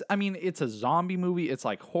 but it's a zombie movie. It's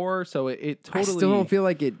like horror, so it totally. I still don't feel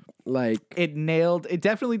like it. It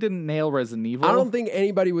definitely didn't nail Resident Evil. I don't think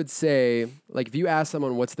anybody would say, like, if you ask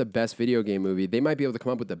someone what's the best video game movie, they might be able to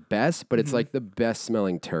come up with the best, but it's like the best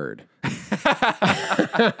smelling turd.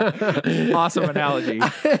 Awesome analogy. I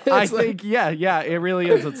think, it really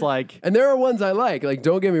is. It's like, and there are ones I like. Like,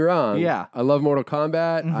 don't get me wrong. Yeah, I love Mortal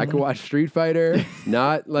Kombat. I could watch Street Fighter,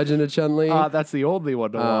 not Legend of Chun-Li. That's the only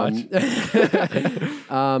one to watch.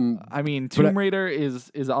 Tomb Raider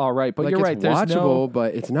is all right, but like, you're right. It's there's watchable,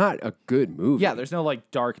 but it's not a good movie. Yeah, there's no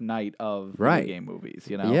like Dark Knight of video game movies.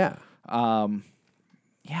 You know. Yeah.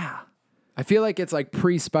 Yeah. I feel like it's like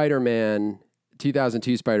pre-Spider-Man.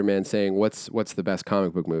 2002 Spider-Man saying, what's the best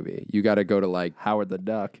comic book movie? You got to go to like Howard the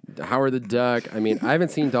Duck. Howard the Duck. I mean, I haven't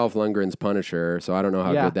seen Dolph Lundgren's Punisher, so I don't know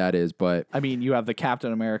how good that is, but I mean, you have the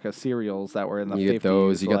Captain America serials that were in the 50s. You get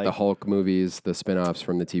those. You got the Hulk movies, the spin-offs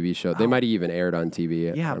from the TV show. They might have even aired on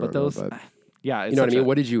TV. Yeah, but those you know what I mean?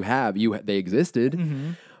 What did you have? They existed.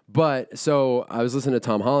 Mm-hmm. But so I was listening to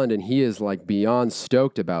Tom Holland, and he is like beyond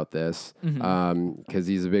stoked about this because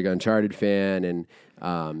he's a big Uncharted fan, and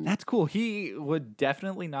that's cool. He would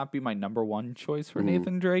definitely not be my number one choice for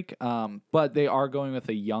Nathan Drake, but they are going with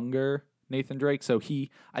a younger Nathan Drake, so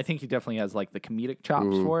I think he definitely has like the comedic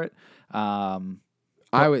chops for it.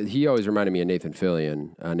 He always reminded me of Nathan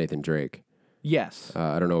Fillion, Nathan Drake. Yes.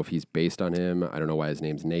 I don't know if he's based on him. I don't know why his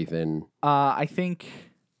name's Nathan. I think...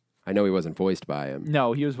 I know he wasn't voiced by him.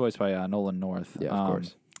 No, he was voiced by Nolan North. Yeah, of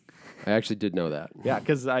course. I actually did know that. Yeah,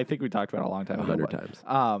 because I think we talked about it a long time ago. 100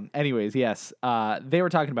 times. Anyways, yes. They were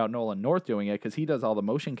talking about Nolan North doing it because he does all the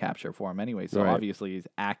motion capture for him anyway. So obviously he's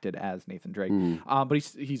acted as Nathan Drake. But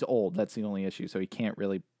he's old. That's the only issue. So he can't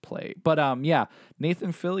really play. But yeah,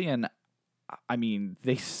 Nathan Fillion... I mean,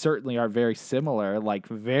 they certainly are very similar, like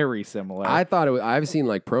very similar. I thought I've seen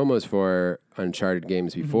like promos for Uncharted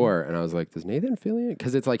games before, and I was like, does Nathan Fillion?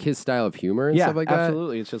 Because it's like his style of humor and stuff like that.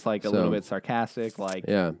 Absolutely. It's just like a little bit sarcastic, like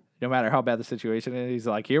no matter how bad the situation is, he's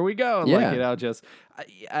like, here we go. Like, just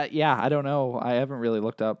I don't know. I haven't really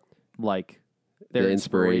looked up like their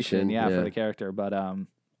inspiration for the character, but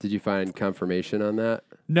did you find confirmation on that?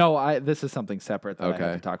 No, this is something separate that I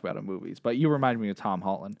have to talk about in movies. But you remind me of Tom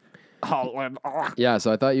Holland. Yeah,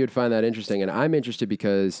 so I thought you would find that interesting, and I'm interested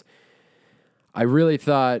because I really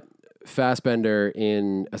thought Fassbender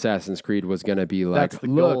in Assassin's Creed was going to be like,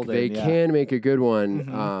 look, they can make a good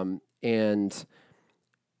one, and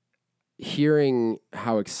hearing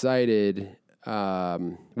how excited,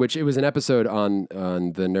 which it was an episode on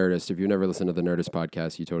the Nerdist. If you've never listened to the Nerdist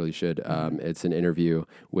podcast, you totally should. It's an interview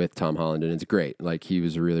with Tom Holland, and it's great. Like, he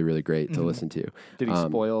was really, really great to listen to. Did he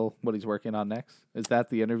spoil what he's working on next? Is that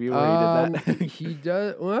the interview where he did that? He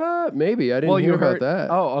does. Well, maybe. I didn't hear about that.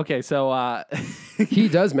 Oh, okay. So he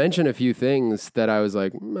does mention a few things that I was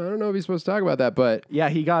like, I don't know if he's supposed to talk about that, but yeah,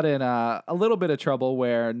 he got in a little bit of trouble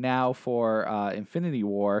where now for Infinity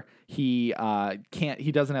War, he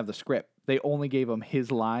doesn't have the script. They only gave him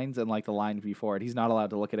his lines and like the lines before it. He's not allowed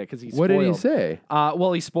to look at it because he's spoiled. What did he say?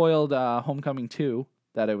 Well, he spoiled Homecoming 2,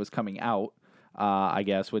 that it was coming out, I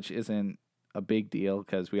guess, which isn't a big deal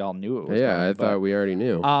because we all knew it was coming, I thought we already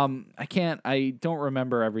knew. I don't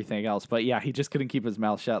remember everything else, but yeah, he just couldn't keep his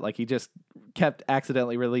mouth shut. Like, he just kept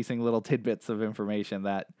accidentally releasing little tidbits of information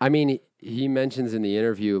that... I mean, he mentions in the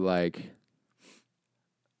interview, like...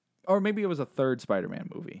 Or maybe it was a third Spider-Man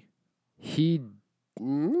movie.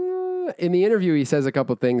 In the interview, he says a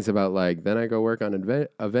couple things about, like, then I go work on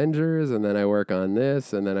Avengers, and then I work on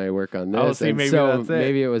this, and then I work on this. Oh, see, maybe that's it.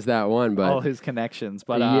 Maybe it was that one, but... all his connections,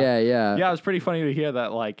 but... Yeah, it was pretty funny to hear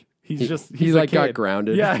that, like, he's like got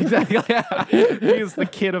grounded. Yeah, exactly. He's the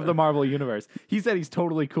kid of the Marvel Universe. He said he's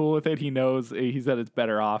totally cool with it. He knows, he said it's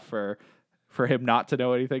better off for him not to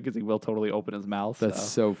know anything because he will totally open his mouth. That's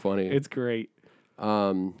so funny. It's great.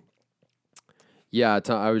 Yeah,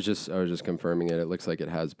 I was just confirming it. It looks like it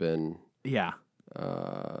has been. Yeah.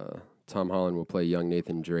 Tom Holland will play young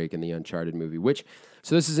Nathan Drake in the Uncharted movie,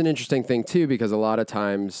 so this is an interesting thing too, because a lot of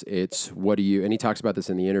times it's and he talks about this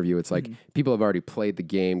in the interview, it's like people have already played the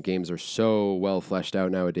game. Games are so well fleshed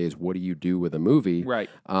out nowadays. What do you do with a movie? Right.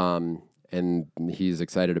 And he's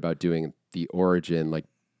excited about doing the origin, like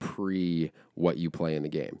pre what you play in the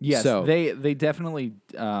game. Yes, so, they definitely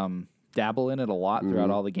dabble in it a lot throughout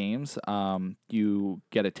all the games. You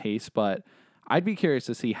get a taste, but I'd be curious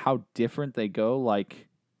to see how different they go. Like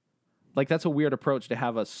that's a weird approach to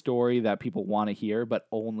have a story that people want to hear, but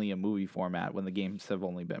only a movie format when the games have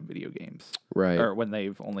only been video games. Right. Or when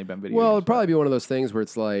they've only been video games. Well, it'd probably be one of those things where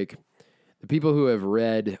it's like the people who have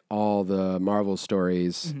read all the Marvel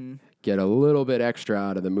stories get a little bit extra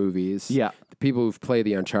out of the movies. Yeah. The people who've played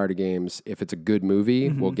the Uncharted games, if it's a good movie,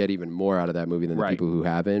 will get even more out of that movie than the people who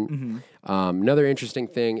haven't. Another interesting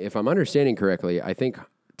thing, if I'm understanding correctly, I think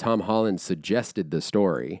Tom Holland suggested the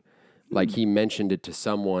story. Like, he mentioned it to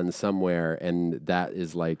someone somewhere, and that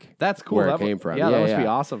is like that's cool. Where it came from. Yeah, that must be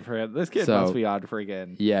awesome for him. This kid must be on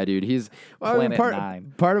friggin'. Yeah, dude, he's Planet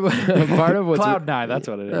 9. Part of what's Cloud 9. That's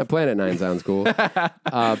what it is. Planet 9 sounds cool.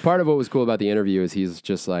 Part of what was cool about the interview is he's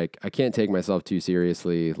just like, I can't take myself too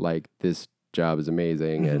seriously. Like, this job is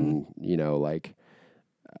amazing, and like,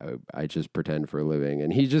 I just pretend for a living,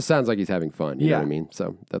 and he just sounds like he's having fun. You know what I mean?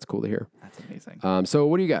 So that's cool to hear. That's amazing. So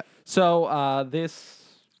what do you got? So this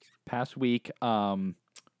past week,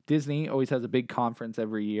 Disney always has a big conference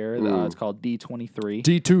every year. It's called D23.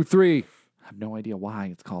 D23. I have no idea why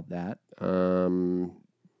it's called that.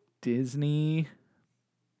 Disney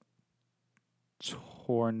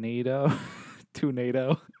Tornado.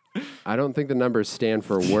 I don't think the numbers stand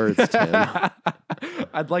for words, Tim.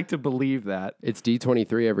 I'd like to believe that. It's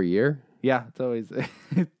D23 every year? Yeah, it's always,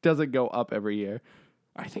 it doesn't go up every year.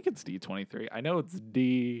 I think it's D23. I know it's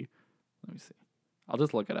D, let me see. I'll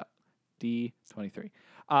just look it up. D23.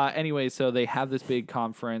 Anyway, so they have this big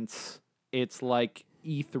conference. It's like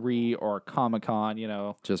E3 or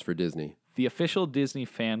Comic-Con, Just for Disney. The official Disney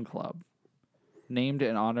fan club, named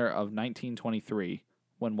in honor of 1923,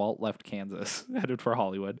 when Walt left Kansas, headed for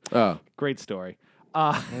Hollywood. Oh. Great story.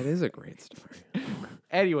 That is a great story.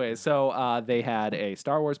 Anyway, so they had a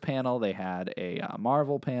Star Wars panel, they had a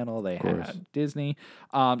Marvel panel, they had Disney.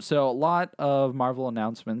 So a lot of Marvel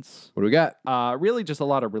announcements. What do we got? Really just a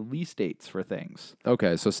lot of release dates for things.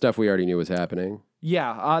 Okay, so stuff we already knew was happening.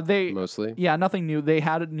 Yeah, they mostly. Yeah, nothing new. They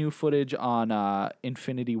had new footage on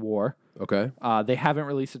Infinity War. Okay. They haven't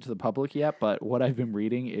released it to the public yet, but what I've been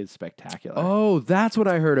reading is spectacular. Oh, that's what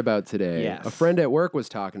I heard about today. Yes. A friend at work was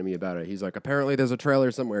talking to me about it. He's like, apparently there's a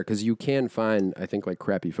trailer somewhere because you can find, I think, like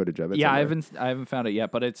crappy footage of it. Yeah, somewhere. I haven't found it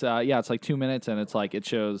yet, but it's it's like 2 minutes, and it's like it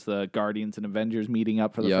shows the Guardians and Avengers meeting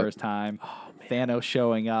up for the first time. Oh, Thanos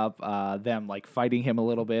showing up, them like fighting him a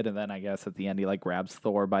little bit, and then I guess at the end he like grabs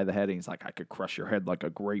Thor by the head and he's like, "I could crush your head like a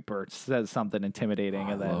grape," or says something intimidating.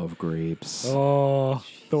 I love grapes. Oh,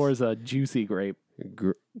 Thor's a juicy grape.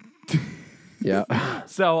 Yeah.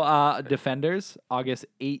 So, Defenders, August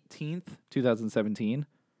 18th, 2017.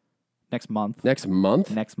 Next month. Next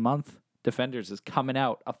month? Defenders is coming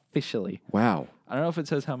out officially. Wow. I don't know if it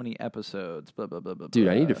says how many episodes. Blah, blah, blah, blah, Dude,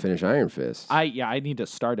 blah. I need to finish Iron Fist. I need to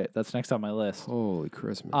start it. That's next on my list. Holy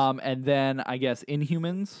Christmas. And then I guess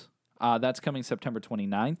Inhumans. That's coming September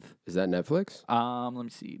 29th. Is that Netflix? Let me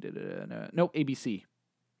see. Nope, ABC.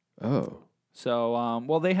 Oh. So,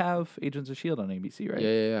 well, they have Agents of S.H.I.E.L.D. on ABC, right?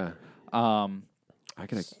 Yeah. I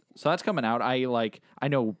gotta. So that's coming out. I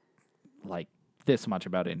know, like this much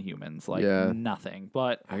about Inhumans, like nothing.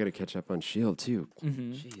 But I gotta catch up on S.H.I.E.L.D. too.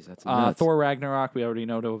 Mm-hmm. Jeez, that's nuts. Thor Ragnarok. We already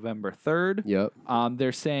know November 3rd. Yep.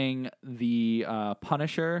 They're saying the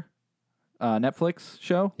Punisher Netflix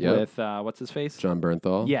show with what's his face? John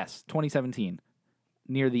Bernthal. Yes, 2017.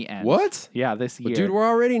 Near the end. What? Yeah, this year. But dude, we're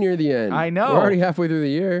already near the end. I know. We're already halfway through the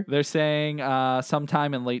year. They're saying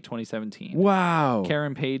sometime in late 2017. Wow.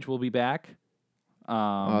 Karen Page will be back.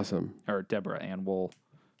 Awesome. Or Deborah Ann Wool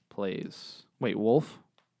plays. Wait, Wolf?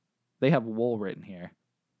 They have Wool written here.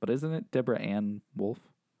 But isn't it Deborah Ann Wolf?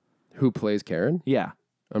 Who plays Karen? Yeah.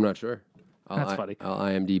 I'm not sure. That's funny. I'll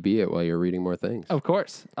IMDb it while you're reading more things. Of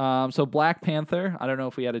course. So Black Panther, I don't know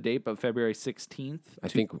if we had a date, but February 16th. I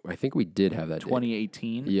think we did have that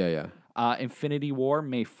 2018. date. Yeah. Infinity War,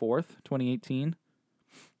 May 4th, 2018.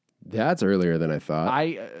 That's earlier than I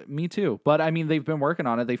thought. Me too. But I mean, they've been working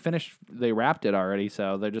on it. They wrapped it already,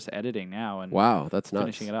 so they're just editing now and wow, that's nuts.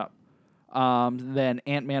 finishing it up. Then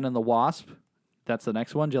Ant-Man and the Wasp. That's the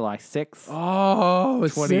next one, July 6th. Oh,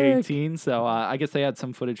 2018. Sick. So I guess they had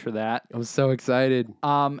some footage for that. I'm so excited.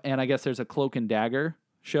 And I guess there's a Cloak and Dagger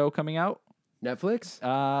show coming out. Netflix?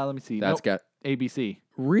 Let me see. That's got ABC.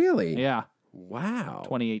 Really? Yeah. Wow.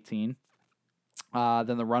 2018.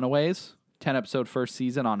 Then The Runaways, 10-episode first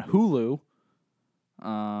season on Hulu.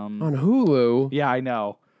 On Hulu? Yeah, I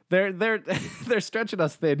know. They're stretching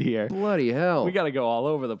us thin here. Bloody hell. We got to go all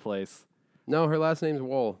over the place. No, her last name's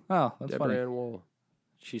Wool. Oh, that's Deborah funny. Ann Wool.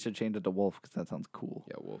 She should change it to Wolf because that sounds cool.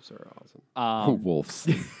 Yeah, wolves are awesome. Wolves.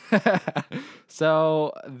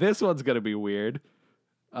 So this one's going to be weird.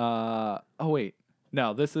 Oh, wait.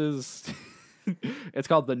 No, this is... It's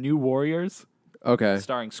called The New Warriors. Okay.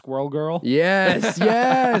 Starring Squirrel Girl. Yes,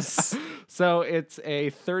 yes. So it's a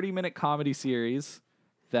 30-minute comedy series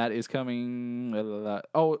that is coming...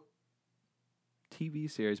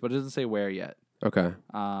 TV series, but it doesn't say where yet. Okay.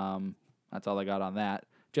 That's all I got on that.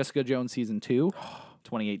 Jessica Jones Season 2,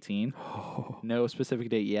 2018. No specific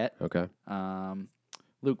date yet. Okay.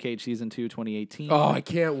 Luke Cage Season 2, 2018. Oh, I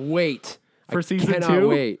can't wait. For Season 2? Cannot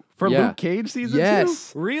wait. For Luke Cage Season 2?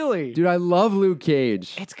 Yes. Really? Dude, I love Luke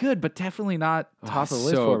Cage. It's good, but definitely not top of the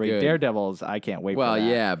list so for me. good. Daredevil's, I can't wait for Well, that.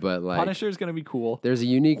 yeah, but like... Punisher's going to be cool. There's a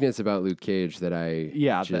uniqueness about Luke Cage that I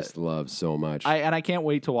just love so much. And I can't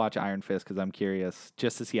wait to watch Iron Fist because I'm curious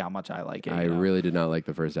just to see how much I like it. I really did not like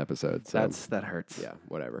the first episode. So. That hurts. Yeah,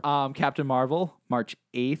 whatever. Captain Marvel, March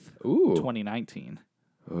 8th, 2019.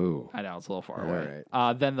 Ooh. I know, it's a little far away.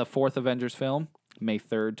 Right. Then the fourth Avengers film, May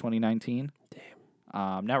 3rd, 2019.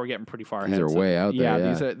 Damn. Now we're getting pretty far these ahead. These are way out there.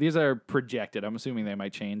 Yeah, these are projected. I'm assuming they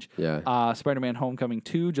might change. Yeah. Spider-Man Homecoming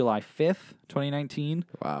 2, July 5th, 2019.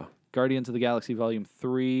 Wow. Guardians of the Galaxy Volume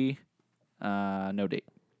 3, no date.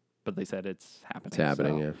 But they said it's happening. It's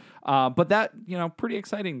happening, yeah. But that, pretty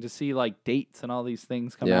exciting to see like dates and all these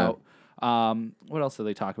things come out. What else did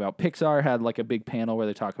they talk about? Pixar had like a big panel where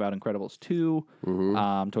they talk about Incredibles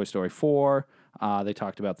 2, Toy Story 4. They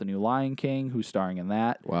talked about the new Lion King, who's starring in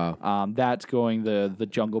that. Wow. That's going the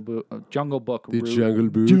Jungle Book route. Jungle Book.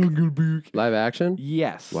 Jungle Book. Live action?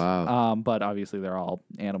 Yes. Wow. But obviously they're all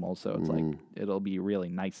animals, so it's like it'll be really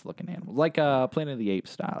nice looking animals, like Planet of the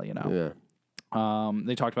Apes style, Yeah.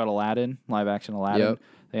 They talked about Aladdin, live action Aladdin. Yep.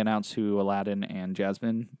 they announced who Aladdin and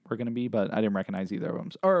Jasmine were going to be, but I didn't recognize either of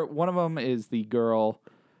them. Or one of them is the girl.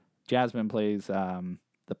 Jasmine plays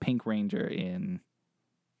the Pink Ranger in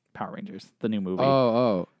Power Rangers, the new movie.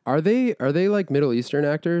 Oh. Are they like Middle Eastern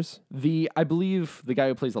actors? I believe the guy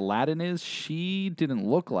who plays Aladdin she didn't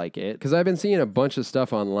look like it. Because I've been seeing a bunch of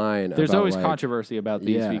stuff online. There's always controversy about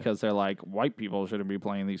these because they're like, white people shouldn't be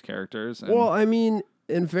playing these characters. Well, I mean,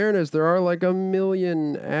 in fairness, there are like a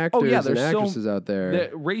million actors and actresses out there.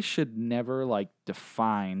 The race should never like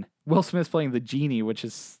define. Will Smith's playing the genie, which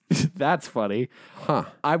is that's funny. Huh.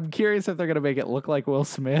 I'm curious if they're gonna make it look like Will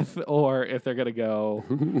Smith or if they're gonna go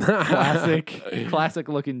classic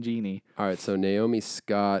looking genie. All right, so Naomi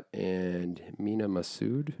Scott and Mina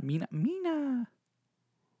Masood. Mina.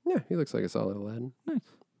 Yeah, he looks like a solid Aladdin. Nice.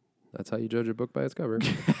 That's how you judge a book by its cover.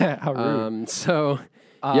 How rude.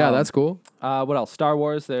 Yeah, that's cool. What else? Star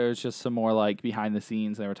Wars. There's just some more like behind the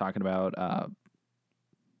scenes. They were talking about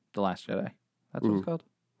The Last Jedi. That's what it's called,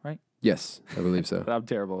 right? Yes, I believe so. I'm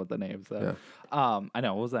terrible with the names. Though. Yeah. I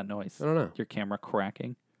know. What was that noise? I don't know. Your camera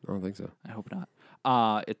cracking? I don't think so. I hope not.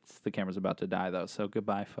 It's the camera's about to die though. So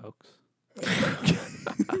goodbye, folks.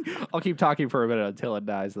 I'll keep talking for a minute until it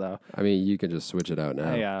dies, though. I mean, you can just switch it out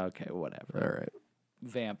now. Yeah. Okay. Whatever. All right.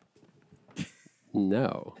 Vamp.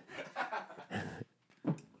 No.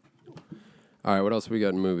 All right, what else we got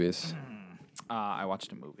in movies? I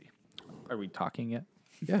watched a movie. Are we talking yet?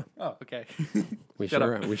 Yeah. Oh, okay. We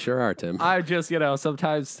sure are, Tim. I just,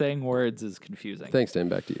 sometimes saying words is confusing. Thanks, Tim.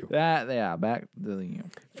 Back to you. Back to you.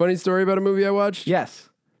 Funny story about a movie I watched? Yes.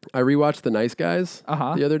 I rewatched The Nice Guys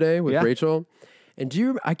the other day with Rachel.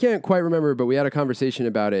 And I can't quite remember, but we had a conversation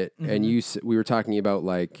about it, and we were talking about,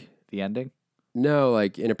 like... The ending? No,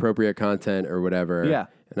 like inappropriate content or whatever. Yeah.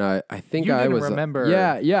 And I think you I didn't was remember.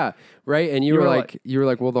 Yeah, right. And you were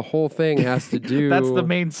like, well, the whole thing has to do. That's the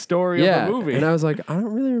main story of the movie. And I was like, I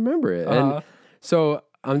don't really remember it. And so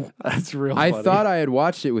that's real. I funny. thought I had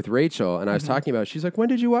watched it with Rachel, and I was talking about it. She's like, when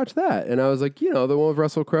did you watch that? And I was like, the one with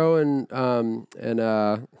Russell Crowe and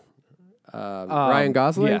Ryan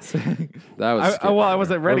Gosling. Yes. That was. I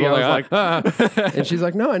wasn't ready. I was like, and she's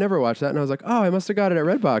like, no, I never watched that. And I was like, oh, I must have got it at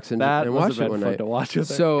Redbox and watched it one night. To watch with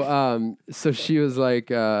her. So she was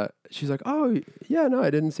like, she's like, oh yeah, no, I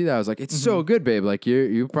didn't see that. I was like, it's so good, babe. Like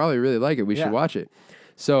you probably really like it. We should watch it.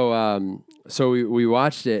 So we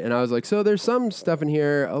watched it, and I was like, so there's some stuff in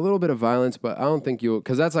here, a little bit of violence, but I don't think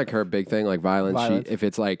because that's like her big thing, like violence. If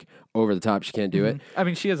it's like over the top, she can't do it. I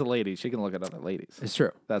mean, she is a lady; she can look at other ladies. It's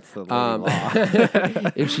true. That's the lady law.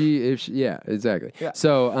 if she, yeah, exactly. Yeah.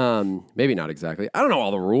 So maybe not exactly. I don't know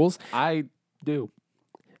all the rules. I do.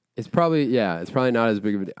 It's probably not as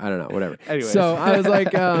big of a, I don't know, whatever. Anyways. So I was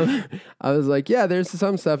like, yeah, there's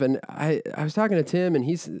some stuff, and I was talking to Tim, and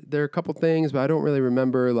there are a couple things, but I don't really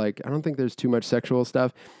remember. Like, I don't think there's too much sexual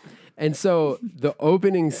stuff. And so the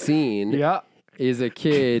opening scene is a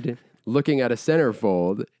kid looking at a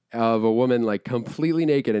centerfold of a woman like completely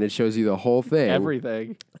naked, and it shows you the whole thing,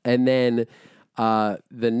 everything, and then.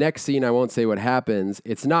 The next scene, I won't say what happens.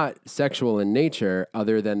 It's not sexual in nature,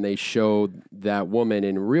 other than they show that woman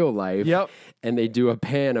in real life, and they do a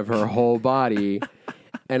pan of her whole body.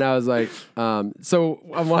 And I was like, so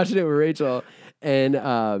I'm watching it with Rachel, and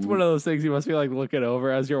it's one of those things you must be like looking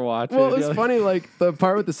over as you're watching. Well, it's funny, like the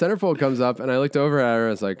part with the centerfold comes up, and I looked over at her, and I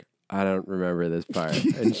was like, I don't remember this part,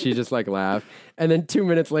 and she just like laughed. And then 2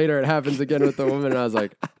 minutes later, it happens again with the woman, and I was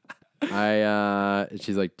like.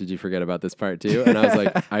 She's like, did you forget about this part too? And I was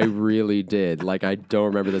like, I really did. Like, I don't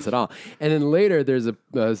remember this at all. And then later there's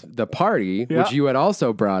the party, which you had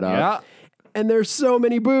also brought up. And there's so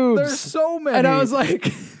many boobs. There's so many. And I was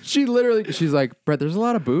like, she's like, Brett, there's a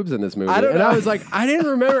lot of boobs in this movie. I was like, I didn't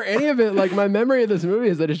remember any of it. Like, my memory of this movie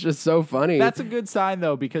is that it's just so funny. That's a good sign,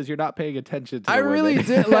 though, because you're not paying attention to I really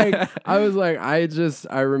did. Like, I was like,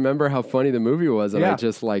 I remember how funny the movie was. And I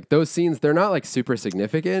just like, those scenes, they're not like super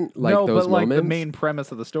significant. Like, those moments. Like, the main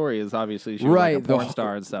premise of the story is obviously she's like a porn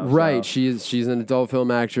star and stuff. Right. So. She's an adult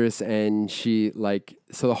film actress, and she like,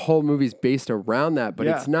 so the whole movie's based around that, but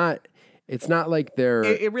it's not. It's not like they're...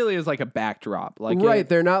 It really is like a backdrop. Like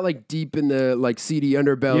they're not like deep in the like seedy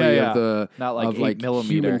underbelly of the... Not like of like 8mm.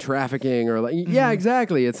 human trafficking or like... Yeah,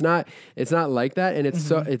 exactly. It's not like that, and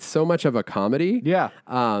it's so much of a comedy. Yeah.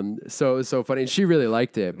 So it was so funny, and she really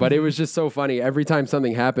liked it, but it was just so funny. Every time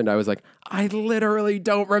something happened, I was like, I literally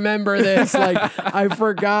don't remember this. Like, I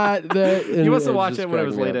forgot that... You must have watched it when it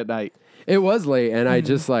was late at night. It was late, and I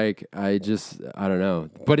don't know.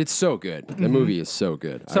 But it's so good. The movie is so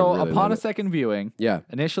good. So really upon a second viewing, yeah.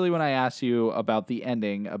 Initially when I asked you about the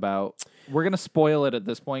ending, we're going to spoil it at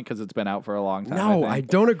this point because it's been out for a long time. No, I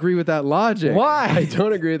don't agree with that logic. Why? I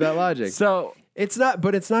don't agree with that logic. So It's not,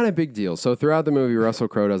 but it's not a big deal. So throughout the movie, Russell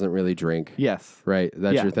Crowe doesn't really drink. Yes. Right?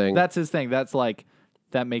 That's your thing? That's his thing. That's like,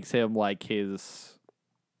 that makes him like his,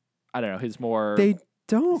 I don't know, his more...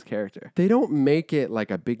 His character. They don't make it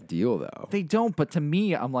like a big deal, though. They don't, but to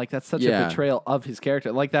me, I'm like, that's such a betrayal of his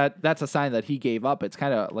character. Like, that's a sign that he gave up. It's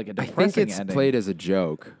kind of like a depressing ending. I think it's played as a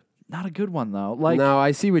joke. Not a good one, though. Like, no,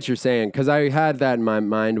 I see what you're saying, because I had that in my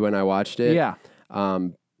mind when I watched it. Yeah.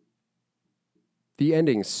 The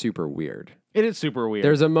ending's super weird. It is super weird.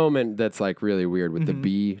 There's a moment that's like really weird with the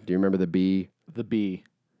bee. Do you remember the bee? The bee.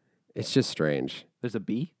 It's just strange. There's a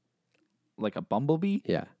bee? Like a bumblebee?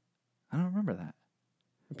 Yeah. I don't remember that.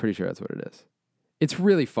 I'm pretty sure that's what it is. It's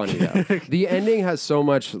really funny, though. The ending has so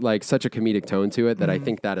much, like, such a comedic tone to it that I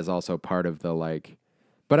think that is also part of the, like...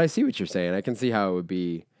 But I see what you're saying. I can see how it would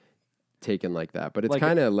be taken like that. But it's like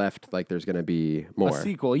kind of left like there's going to be more. A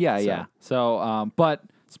sequel, yeah. So, but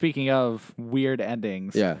speaking of weird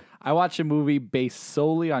endings, I watched a movie based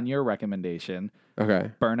solely on your recommendation. Okay.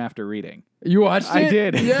 Burn After Reading. You watched it? I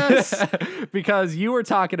did. Yes. Because you were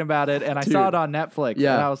talking about it, and I saw it on Netflix, and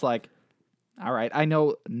I was like... All right, I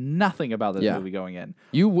know nothing about this movie going in.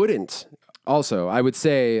 You wouldn't. Also, I would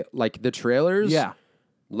say, like, the trailers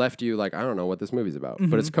left you like, I don't know what this movie's about.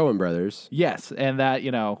 But it's Coen Brothers. Yes, and that,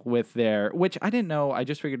 you know, with their... Which I didn't know. I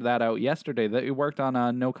just figured that out yesterday, that it worked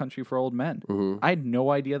on No Country for Old Men. I had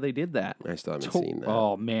no idea they did that. I still haven't seen that.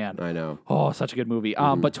 Oh, man. I know. Oh, such a good movie.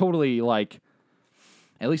 But totally, like,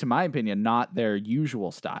 at least in my opinion, not their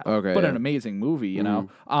usual style. Okay, but an amazing movie, you know?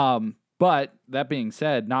 But that being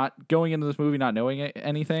said, not going into this movie not knowing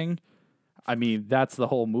anything, I mean, that's the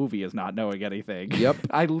whole movie is not knowing anything. Yep.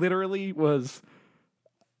 I literally was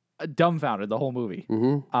dumbfounded the whole movie.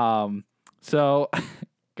 So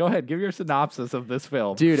go ahead, give your synopsis of this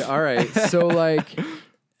film. Dude, all right. So, like,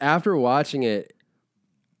 after watching it,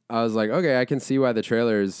 I was like, okay, I can see why the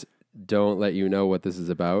trailers don't let you know what this is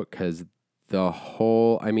about, because the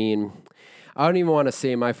whole, I mean, I don't even want to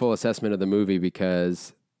say my full assessment of the movie,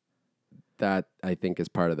 because... that I think is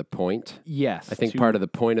part of the point. Yes. I think part of the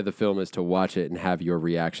point of the film is to watch it and have your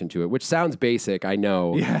reaction to it, which sounds basic, I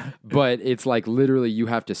know. Yeah. But it's like literally you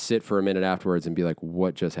have to sit for a minute afterwards and be like,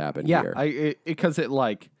 what just happened here? Yeah, because it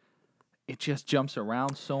just jumps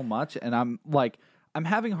around so much, and I'm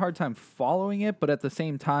having a hard time following it, but at the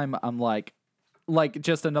same time, I'm like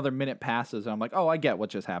just another minute passes, and I'm like, oh, I get what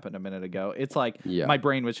just happened a minute ago. It's like my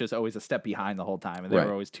brain was just always a step behind the whole time, and they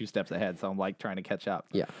were always 2 steps ahead, so I'm like trying to catch up.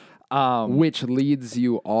 Yeah. Which leads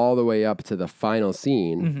you all the way up to the final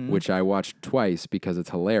scene, which I watched twice because it's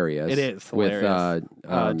hilarious. It is hilarious.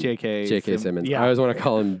 With J.K. Simmons. Yeah. I always want to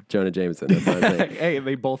call him Jonah Jameson. That's what I'm saying. Hey,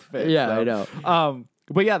 they both fit. Yeah, so. I know.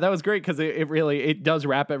 But yeah, that was great because it really does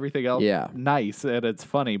wrap everything up nice, and it's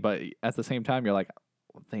funny, but at the same time, you're like,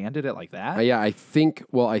 they ended it like that? I think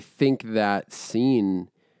that scene,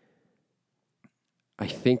 I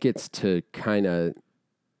think it's to kind of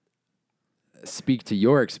speak to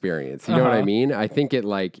your experience. You know what I mean? I think it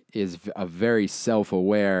like is a very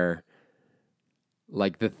self-aware,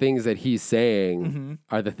 like the things that he's saying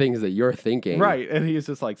are the things that you're thinking. Right. And he's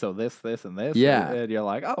just like, so this, and this. Yeah. And you're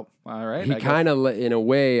like, oh, all right. He kind of, in a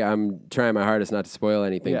way, I'm trying my hardest not to spoil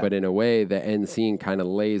anything, but in a way, the end scene kind of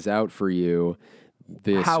lays out for you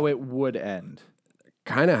this. How it would end.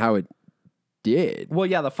 Kind of how it did. Well,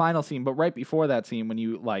 yeah, the final scene, but right before that scene,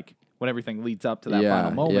 when everything leads up to that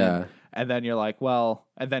final moment. Yeah. And then you're like, well,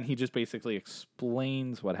 and then he just basically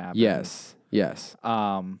explains what happened. Yes. It's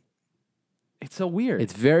so weird.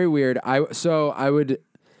 It's very weird. The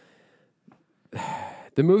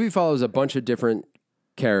movie follows a bunch of different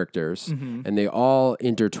characters, and they all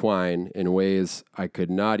intertwine in ways I could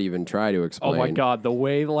not even try to explain. Oh my God, the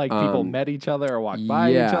way people met each other or walked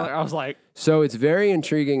by each other, I was like... So it's very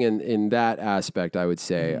intriguing in that aspect, I would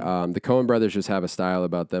say. The Coen brothers just have a style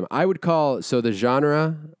about them. I would call, so the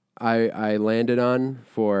genre I landed on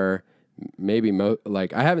for maybe,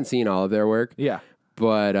 I haven't seen all of their work. Yeah.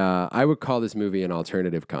 But I would call this movie an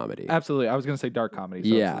alternative comedy. Absolutely. I was going to say dark comedy.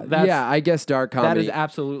 So I guess dark comedy. That is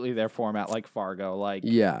absolutely their format, like Fargo.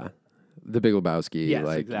 The Big Lebowski. Yes,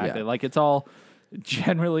 exactly. Yeah. Like, it's all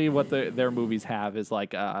generally what their movies have is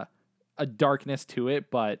like a darkness to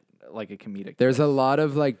it, but like a comedic. There's a lot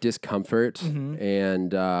of like discomfort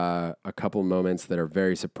and a couple moments that are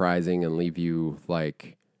very surprising and leave you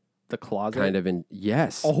like... The closet? Kind of in...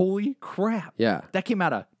 Yes. Oh, holy crap. Yeah. That came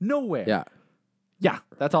out of nowhere. Yeah. Yeah,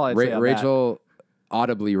 that's all I'd say on Rachel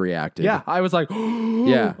audibly reacted. Yeah, I was like,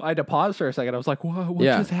 yeah. I had to pause for a second. I was like, what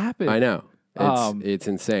just happened? I know. It's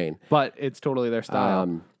insane. But it's totally their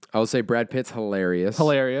style. I will say Brad Pitt's hilarious.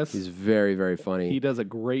 He's very, very funny. He does a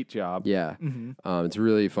great job. Yeah. It's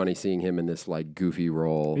really funny seeing him in this like goofy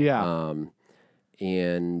role. Yeah.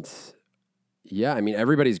 And yeah, I mean,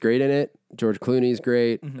 everybody's great in it. George Clooney's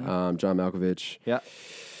great. John Malkovich. Yeah.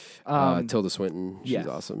 Tilda Swinton. She's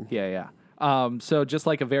awesome. Yeah. So just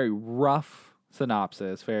like a very rough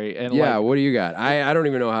synopsis, what do you got? I don't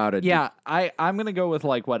even know how to. Yeah, I'm gonna go with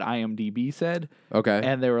like what IMDb said. Okay,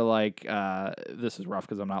 and they were like, this is rough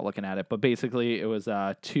because I'm not looking at it, but basically it was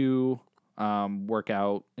 2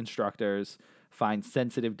 workout instructors find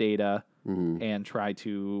sensitive data and try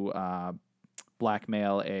to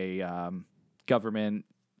blackmail a government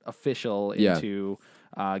official into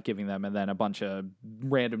giving them, and then a bunch of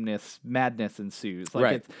madness ensues.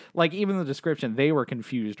 Like it's like even the description, they were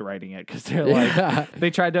confused writing it because they're like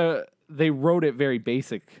they wrote it very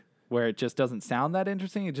basic, where it just doesn't sound that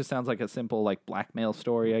interesting. It just sounds like a simple like blackmail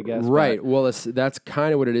story, I guess. Right. Well, that's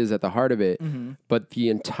kind of what it is at the heart of it. But the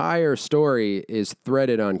entire story is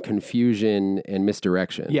threaded on confusion and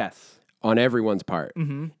misdirection. Yes. On everyone's part.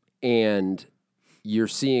 And you're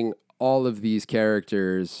seeing all of these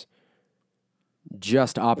characters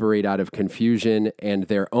just operate out of confusion and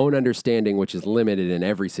their own understanding, which is limited in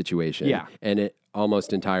every situation. Yeah. And it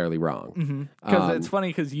almost entirely wrong. Because it's funny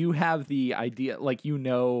because you have the idea, like,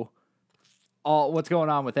 all what's going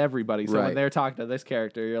on with everybody. So when they're talking to this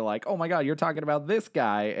character, you're like, oh my God, you're talking about this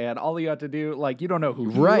guy. And all you have to do, like, you don't know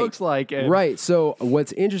who he looks like. And So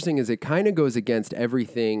what's interesting is it kind of goes against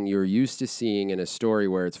everything you're used to seeing in a story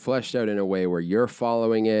where it's fleshed out in a way where you're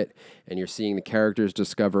following it and you're seeing the characters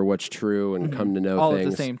discover what's true and come to know all things.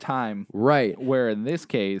 All at the same time. Right. Where in this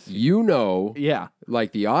case,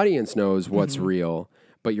 like the audience knows what's real,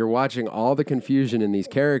 but you're watching all the confusion in these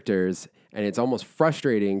characters and it's almost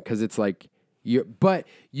frustrating because it's like, but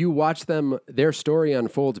you watch their story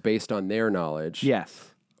unfolds based on their knowledge.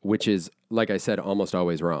 Yes. Which is, like I said, almost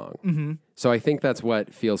always wrong. So I think that's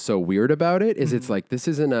what feels so weird about it, is it's like, this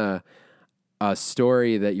isn't a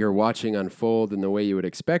story that you're watching unfold in the way you would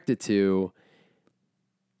expect it to.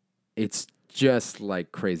 It's just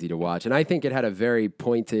like crazy to watch. And I think it had a very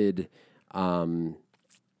pointed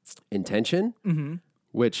intention,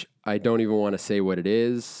 which I don't even want to say what it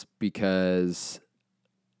is, because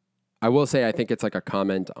I will say I think it's like a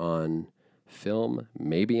comment on film,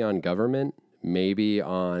 maybe on government, maybe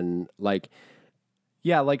on like...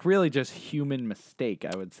 Yeah, like really just human mistake,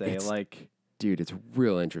 I would say. Dude, it's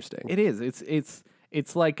real interesting. It is.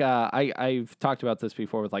 It's like I've talked about this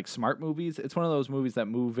before with like smart movies. It's one of those movies that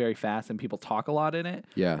move very fast and people talk a lot in it.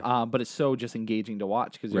 Yeah. But it's so just engaging to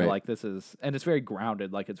watch because you're like, this is, and it's very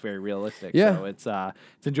grounded, like it's very realistic. Yeah. So it's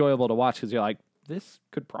enjoyable to watch because you're like, this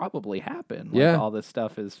could probably happen. Like all this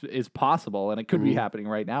stuff is possible, and it could be happening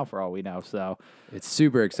right now for all we know. So it's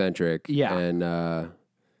super eccentric. Yeah. And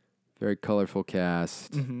very colorful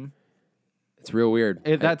cast. It's real weird.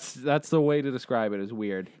 That's the way to describe it, is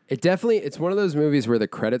weird. It's one of those movies where the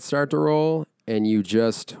credits start to roll and you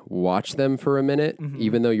just watch them for a minute,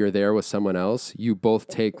 even though you're there with someone else. You both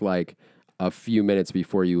take like a few minutes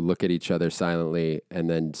before you look at each other silently and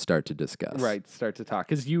then start to discuss. Right, start to talk.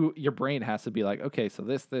 Because your brain has to be like, okay, so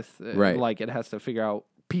this, like it has to figure out,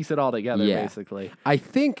 piece it all together, basically. I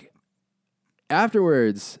think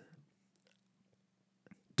afterwards,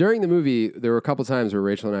 during the movie, there were a couple times where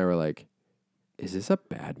Rachel and I were like, is this a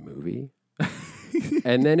bad movie?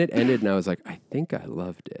 And then it ended and I was like, I think I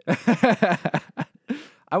loved it.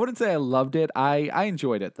 I wouldn't say I loved it. I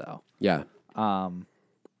enjoyed it though. Yeah.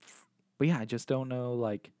 But yeah, I just don't know,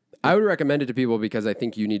 like... I would recommend it to people because I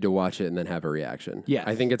think you need to watch it and then have a reaction. Yes.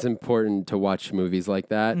 I think it's important to watch movies like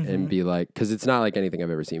that and be like... Because it's not like anything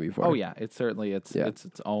I've ever seen before. Oh, yeah. It's certainly... It's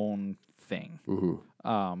its own thing.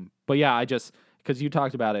 But yeah, I just... Because you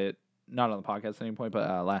talked about it, not on the podcast at any point,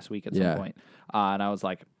 but last week at some point. And I was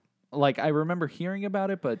like, I remember hearing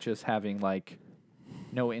about it, but just having, like,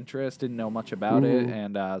 no interest, didn't know much about it.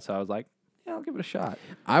 And so I was like... Yeah, I'll give it a shot.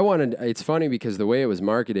 It's funny because the way it was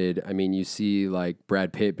marketed, I mean, you see like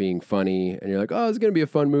Brad Pitt being funny and you're like, oh, it's going to be a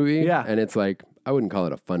fun movie. Yeah. And it's like, I wouldn't call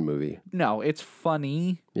it a fun movie. No, it's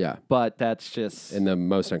funny. Yeah. But that's just... in the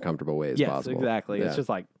most uncomfortable way as possible. Yes, exactly. Yeah. It's just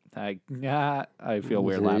like, I feel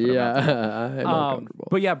weird laughing about that. I'm uncomfortable.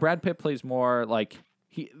 But yeah, Brad Pitt plays more like...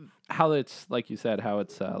 How it's, like you said, how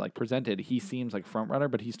it's like presented, he seems like front runner,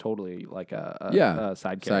 but he's totally like a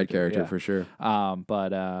side character. Side character for sure.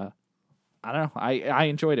 But I don't know. I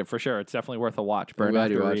enjoyed it for sure. It's definitely worth a watch. Burn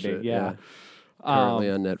after reading. Yeah. Currently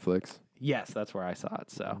on Netflix. Yes, that's where I saw it.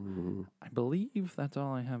 So I believe that's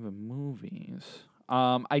all I have in movies.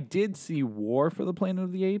 I did see War for the Planet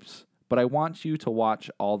of the Apes, but I want you to watch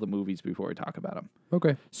all the movies before we talk about them.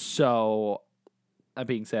 Okay. So that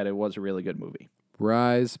being said, it was a really good movie.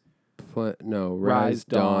 Rise,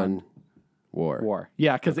 Dawn, War.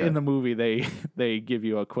 Yeah, because in the movie they give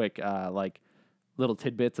you a quick little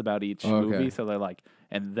tidbits about each movie. So they're like,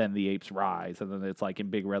 and then the apes rise, and then it's like in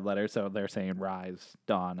big red letters. So they're saying rise,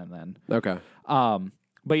 dawn, and then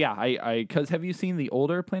But yeah, I because have you seen the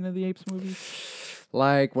older Planet of the Apes movies?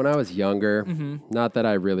 Like when I was younger, not that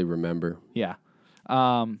I really remember. Yeah,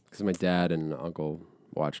 because my dad and uncle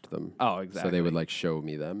watched them. Oh, exactly. So they would like show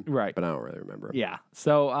me them. Right. But I don't really remember. Yeah.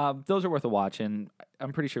 So those are worth a watch, and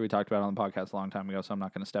I'm pretty sure we talked about it on the podcast a long time ago, so I'm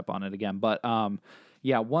not going to step on it again. But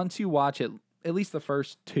yeah, once you watch it, at least the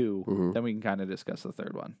first two, then we can kind of discuss the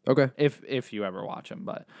third one. Okay. If you ever watch them.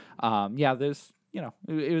 But yeah, there's,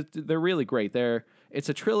 they're really great. It's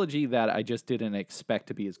a trilogy that I just didn't expect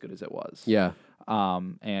to be as good as it was. Yeah.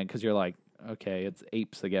 And because you're like, okay, it's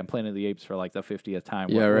apes again, Planet of the Apes for like the 50th time.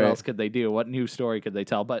 Yeah, What else could they do? What new story could they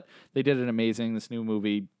tell? But they did it amazing. This new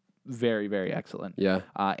movie, very, very excellent. Yeah.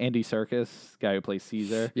 Andy Serkis, guy who plays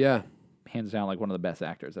Caesar. Yeah. Hands down, like one of the best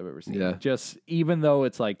actors I've ever seen. Yeah. Just even though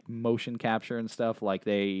it's like motion capture and stuff, like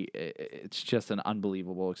it's just an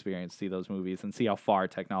unbelievable experience to see those movies and see how far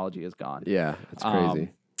technology has gone. Yeah, it's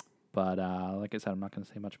crazy. But like I said, I'm not going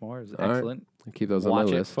to say much more. It's All excellent. Right. Keep those on Watch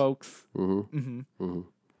my it, list, folks. And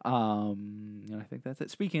I think that's it.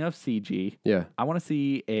 Speaking of CG, yeah, I want to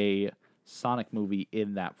see a Sonic movie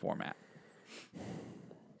in that format,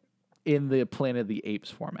 in the Planet of the Apes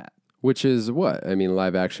format. Which is what? I mean,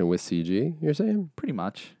 live action with CG, you're saying? Pretty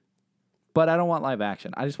much. But I don't want live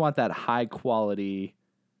action. I just want that high quality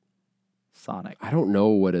Sonic. I don't know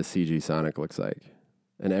what a CG Sonic looks like.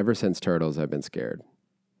 And ever since Turtles, I've been scared.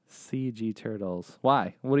 CG Turtles.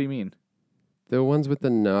 Why? What do you mean? The ones with the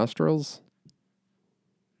nostrils?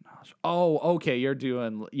 Oh, okay. You're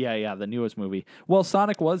doing, the newest movie. Well,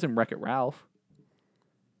 Sonic was in Wreck-It Ralph.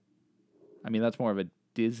 I mean, that's more of a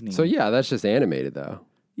Disney. So, yeah, that's just animated, though.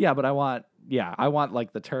 Yeah, but I want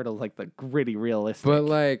like the turtles, like the gritty, realistic. But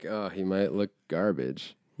like, he might look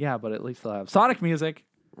garbage. Yeah, but at least they'll have Sonic music.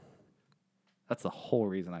 That's the whole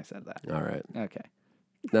reason I said that. All right. Okay.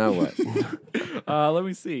 Now what? Let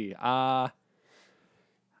me see. I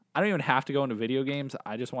don't even have to go into video games.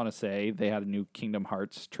 I just want to say they had a new Kingdom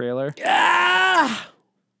Hearts trailer. Yeah!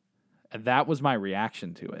 And that was my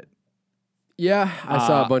reaction to it. Yeah, I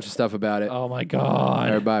saw a bunch of stuff about it. Oh, my God.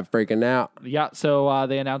 Everybody freaking out. Yeah, so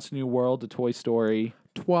they announced a new world, the Toy Story.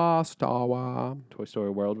 Toy Story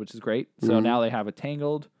World, which is great. So now they have a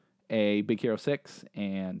Tangled, a Big Hero 6,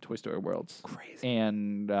 and Toy Story Worlds. Crazy.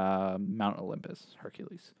 And Mount Olympus,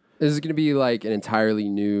 Hercules. This is going to be like an entirely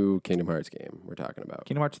new Kingdom Hearts game we're talking about.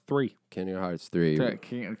 Kingdom Hearts 3. Kingdom Hearts 3.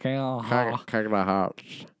 Kingdom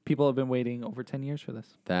Hearts. People have been waiting over 10 years for this.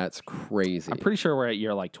 That's crazy. I'm pretty sure we're at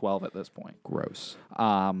year like 12 at this point. Gross.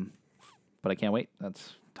 But I can't wait.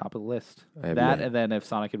 That's top of the list. And then if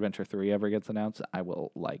Sonic Adventure 3 ever gets announced, I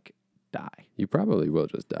will like die. You probably will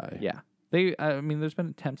just die. Yeah. There's been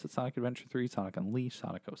attempts at Sonic Adventure 3, Sonic Unleashed,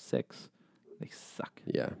 Sonic 06. They suck.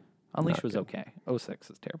 Yeah. Unleashed was okay.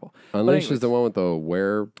 06 is terrible. Unleashed is the one with the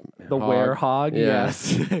werehog.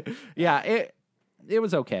 Yes. Yeah, it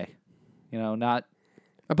was okay. Not.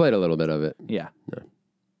 I played a little bit of it. Yeah.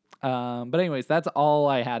 But anyways, that's all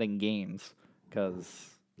I had in games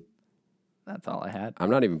because that's all I had. I'm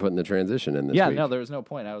not even putting the transition in this week. No, there was no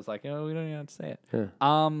point. I was like, we don't even have to say it. Yeah.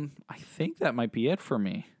 I think that might be it for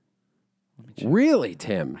me. Really,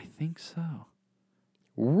 Tim? I think so.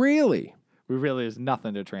 Really? There's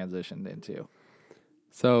nothing to transition into.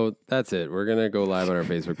 So that's it. We're gonna go live on our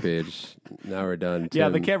Facebook page. Now we're done. Yeah,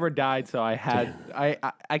 the camera died, so I had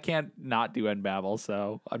I can't not do End Babble,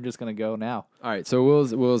 so I'm just gonna go now. All right, so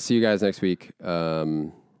we'll see you guys next week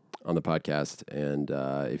on the podcast, and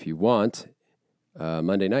if you want,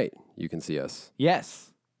 Monday night you can see us.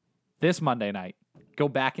 Yes, this Monday night. Go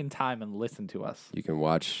back in time and listen to us. You can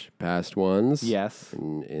watch past ones. Yes.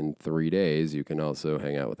 In 3 days, you can also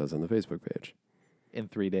hang out with us on the Facebook page. In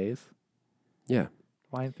 3 days? Yeah.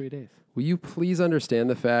 Why in 3 days? Will you please understand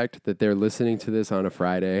the fact that they're listening to this on a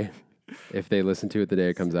Friday if they listen to it the day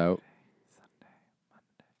it comes out? Sunday,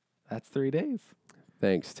 Monday. That's 3 days.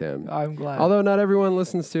 Thanks, Tim. I'm glad. Although not everyone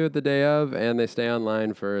listens to it the day of, and they stay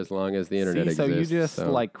online for as long as the internet exists. So you just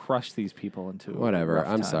like crush these people into whatever.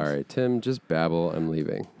 I'm sorry, Tim. Just babble. I'm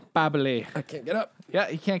leaving. Babbly. I can't get up. Yeah,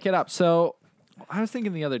 you can't get up. So I was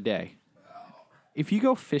thinking the other day, if you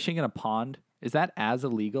go fishing in a pond, is that as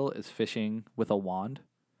illegal as fishing with a wand?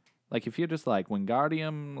 Like if you're just like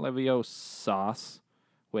Wingardium Leviosa,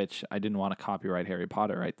 which I didn't want to copyright Harry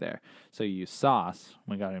Potter right there. So you use sauce,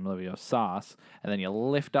 Wingardium Leviosa, and then you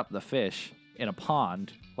lift up the fish in a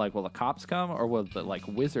pond. Like, will the cops come or will the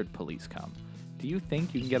wizard police come? Do you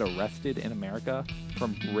think you can get arrested in America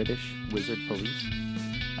from British wizard police?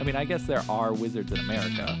 I mean, I guess there are wizards in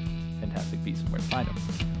America. Fantastic Beasts and Where to Find Them.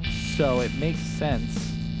 So it makes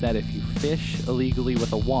sense that if you fish illegally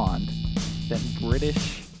with a wand, then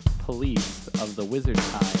British police of the wizard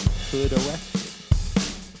kind could arrest you.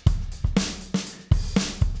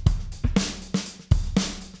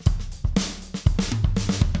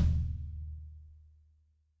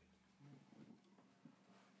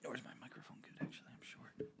 Where's my microphone good, actually? I'm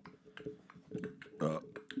short.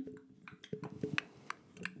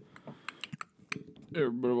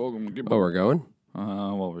 Everybody welcome. Oh, we're going?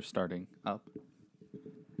 Well, we're starting up.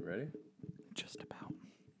 Ready? Just about.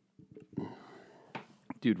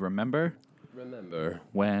 Dude, remember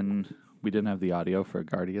when we didn't have the audio for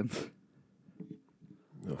Guardians?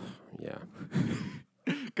 Ugh, yeah.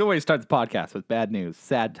 Good way to start the podcast with bad news,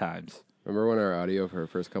 sad times. Remember when our audio for our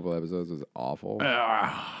first couple episodes was awful?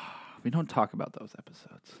 We don't talk about those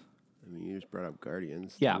episodes. I mean, you just brought up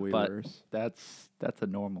Guardians. Yeah, way but worse. that's a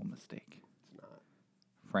normal mistake. It's not.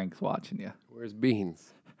 Frank's watching you. Where's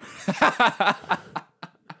Beans?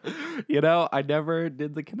 I never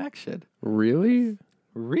did the connection. Really?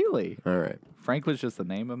 Really? All right. Frank was just the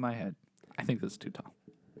name in my head. I think that's too tall.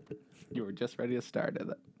 You were just ready to start at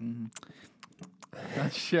it.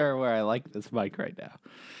 Not sure where I like this mic right now.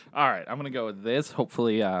 All right, I'm going to go with this.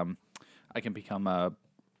 Hopefully I can become a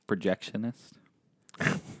projectionist.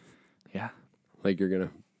 Yeah. Like you're going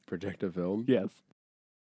to project a film? Yes.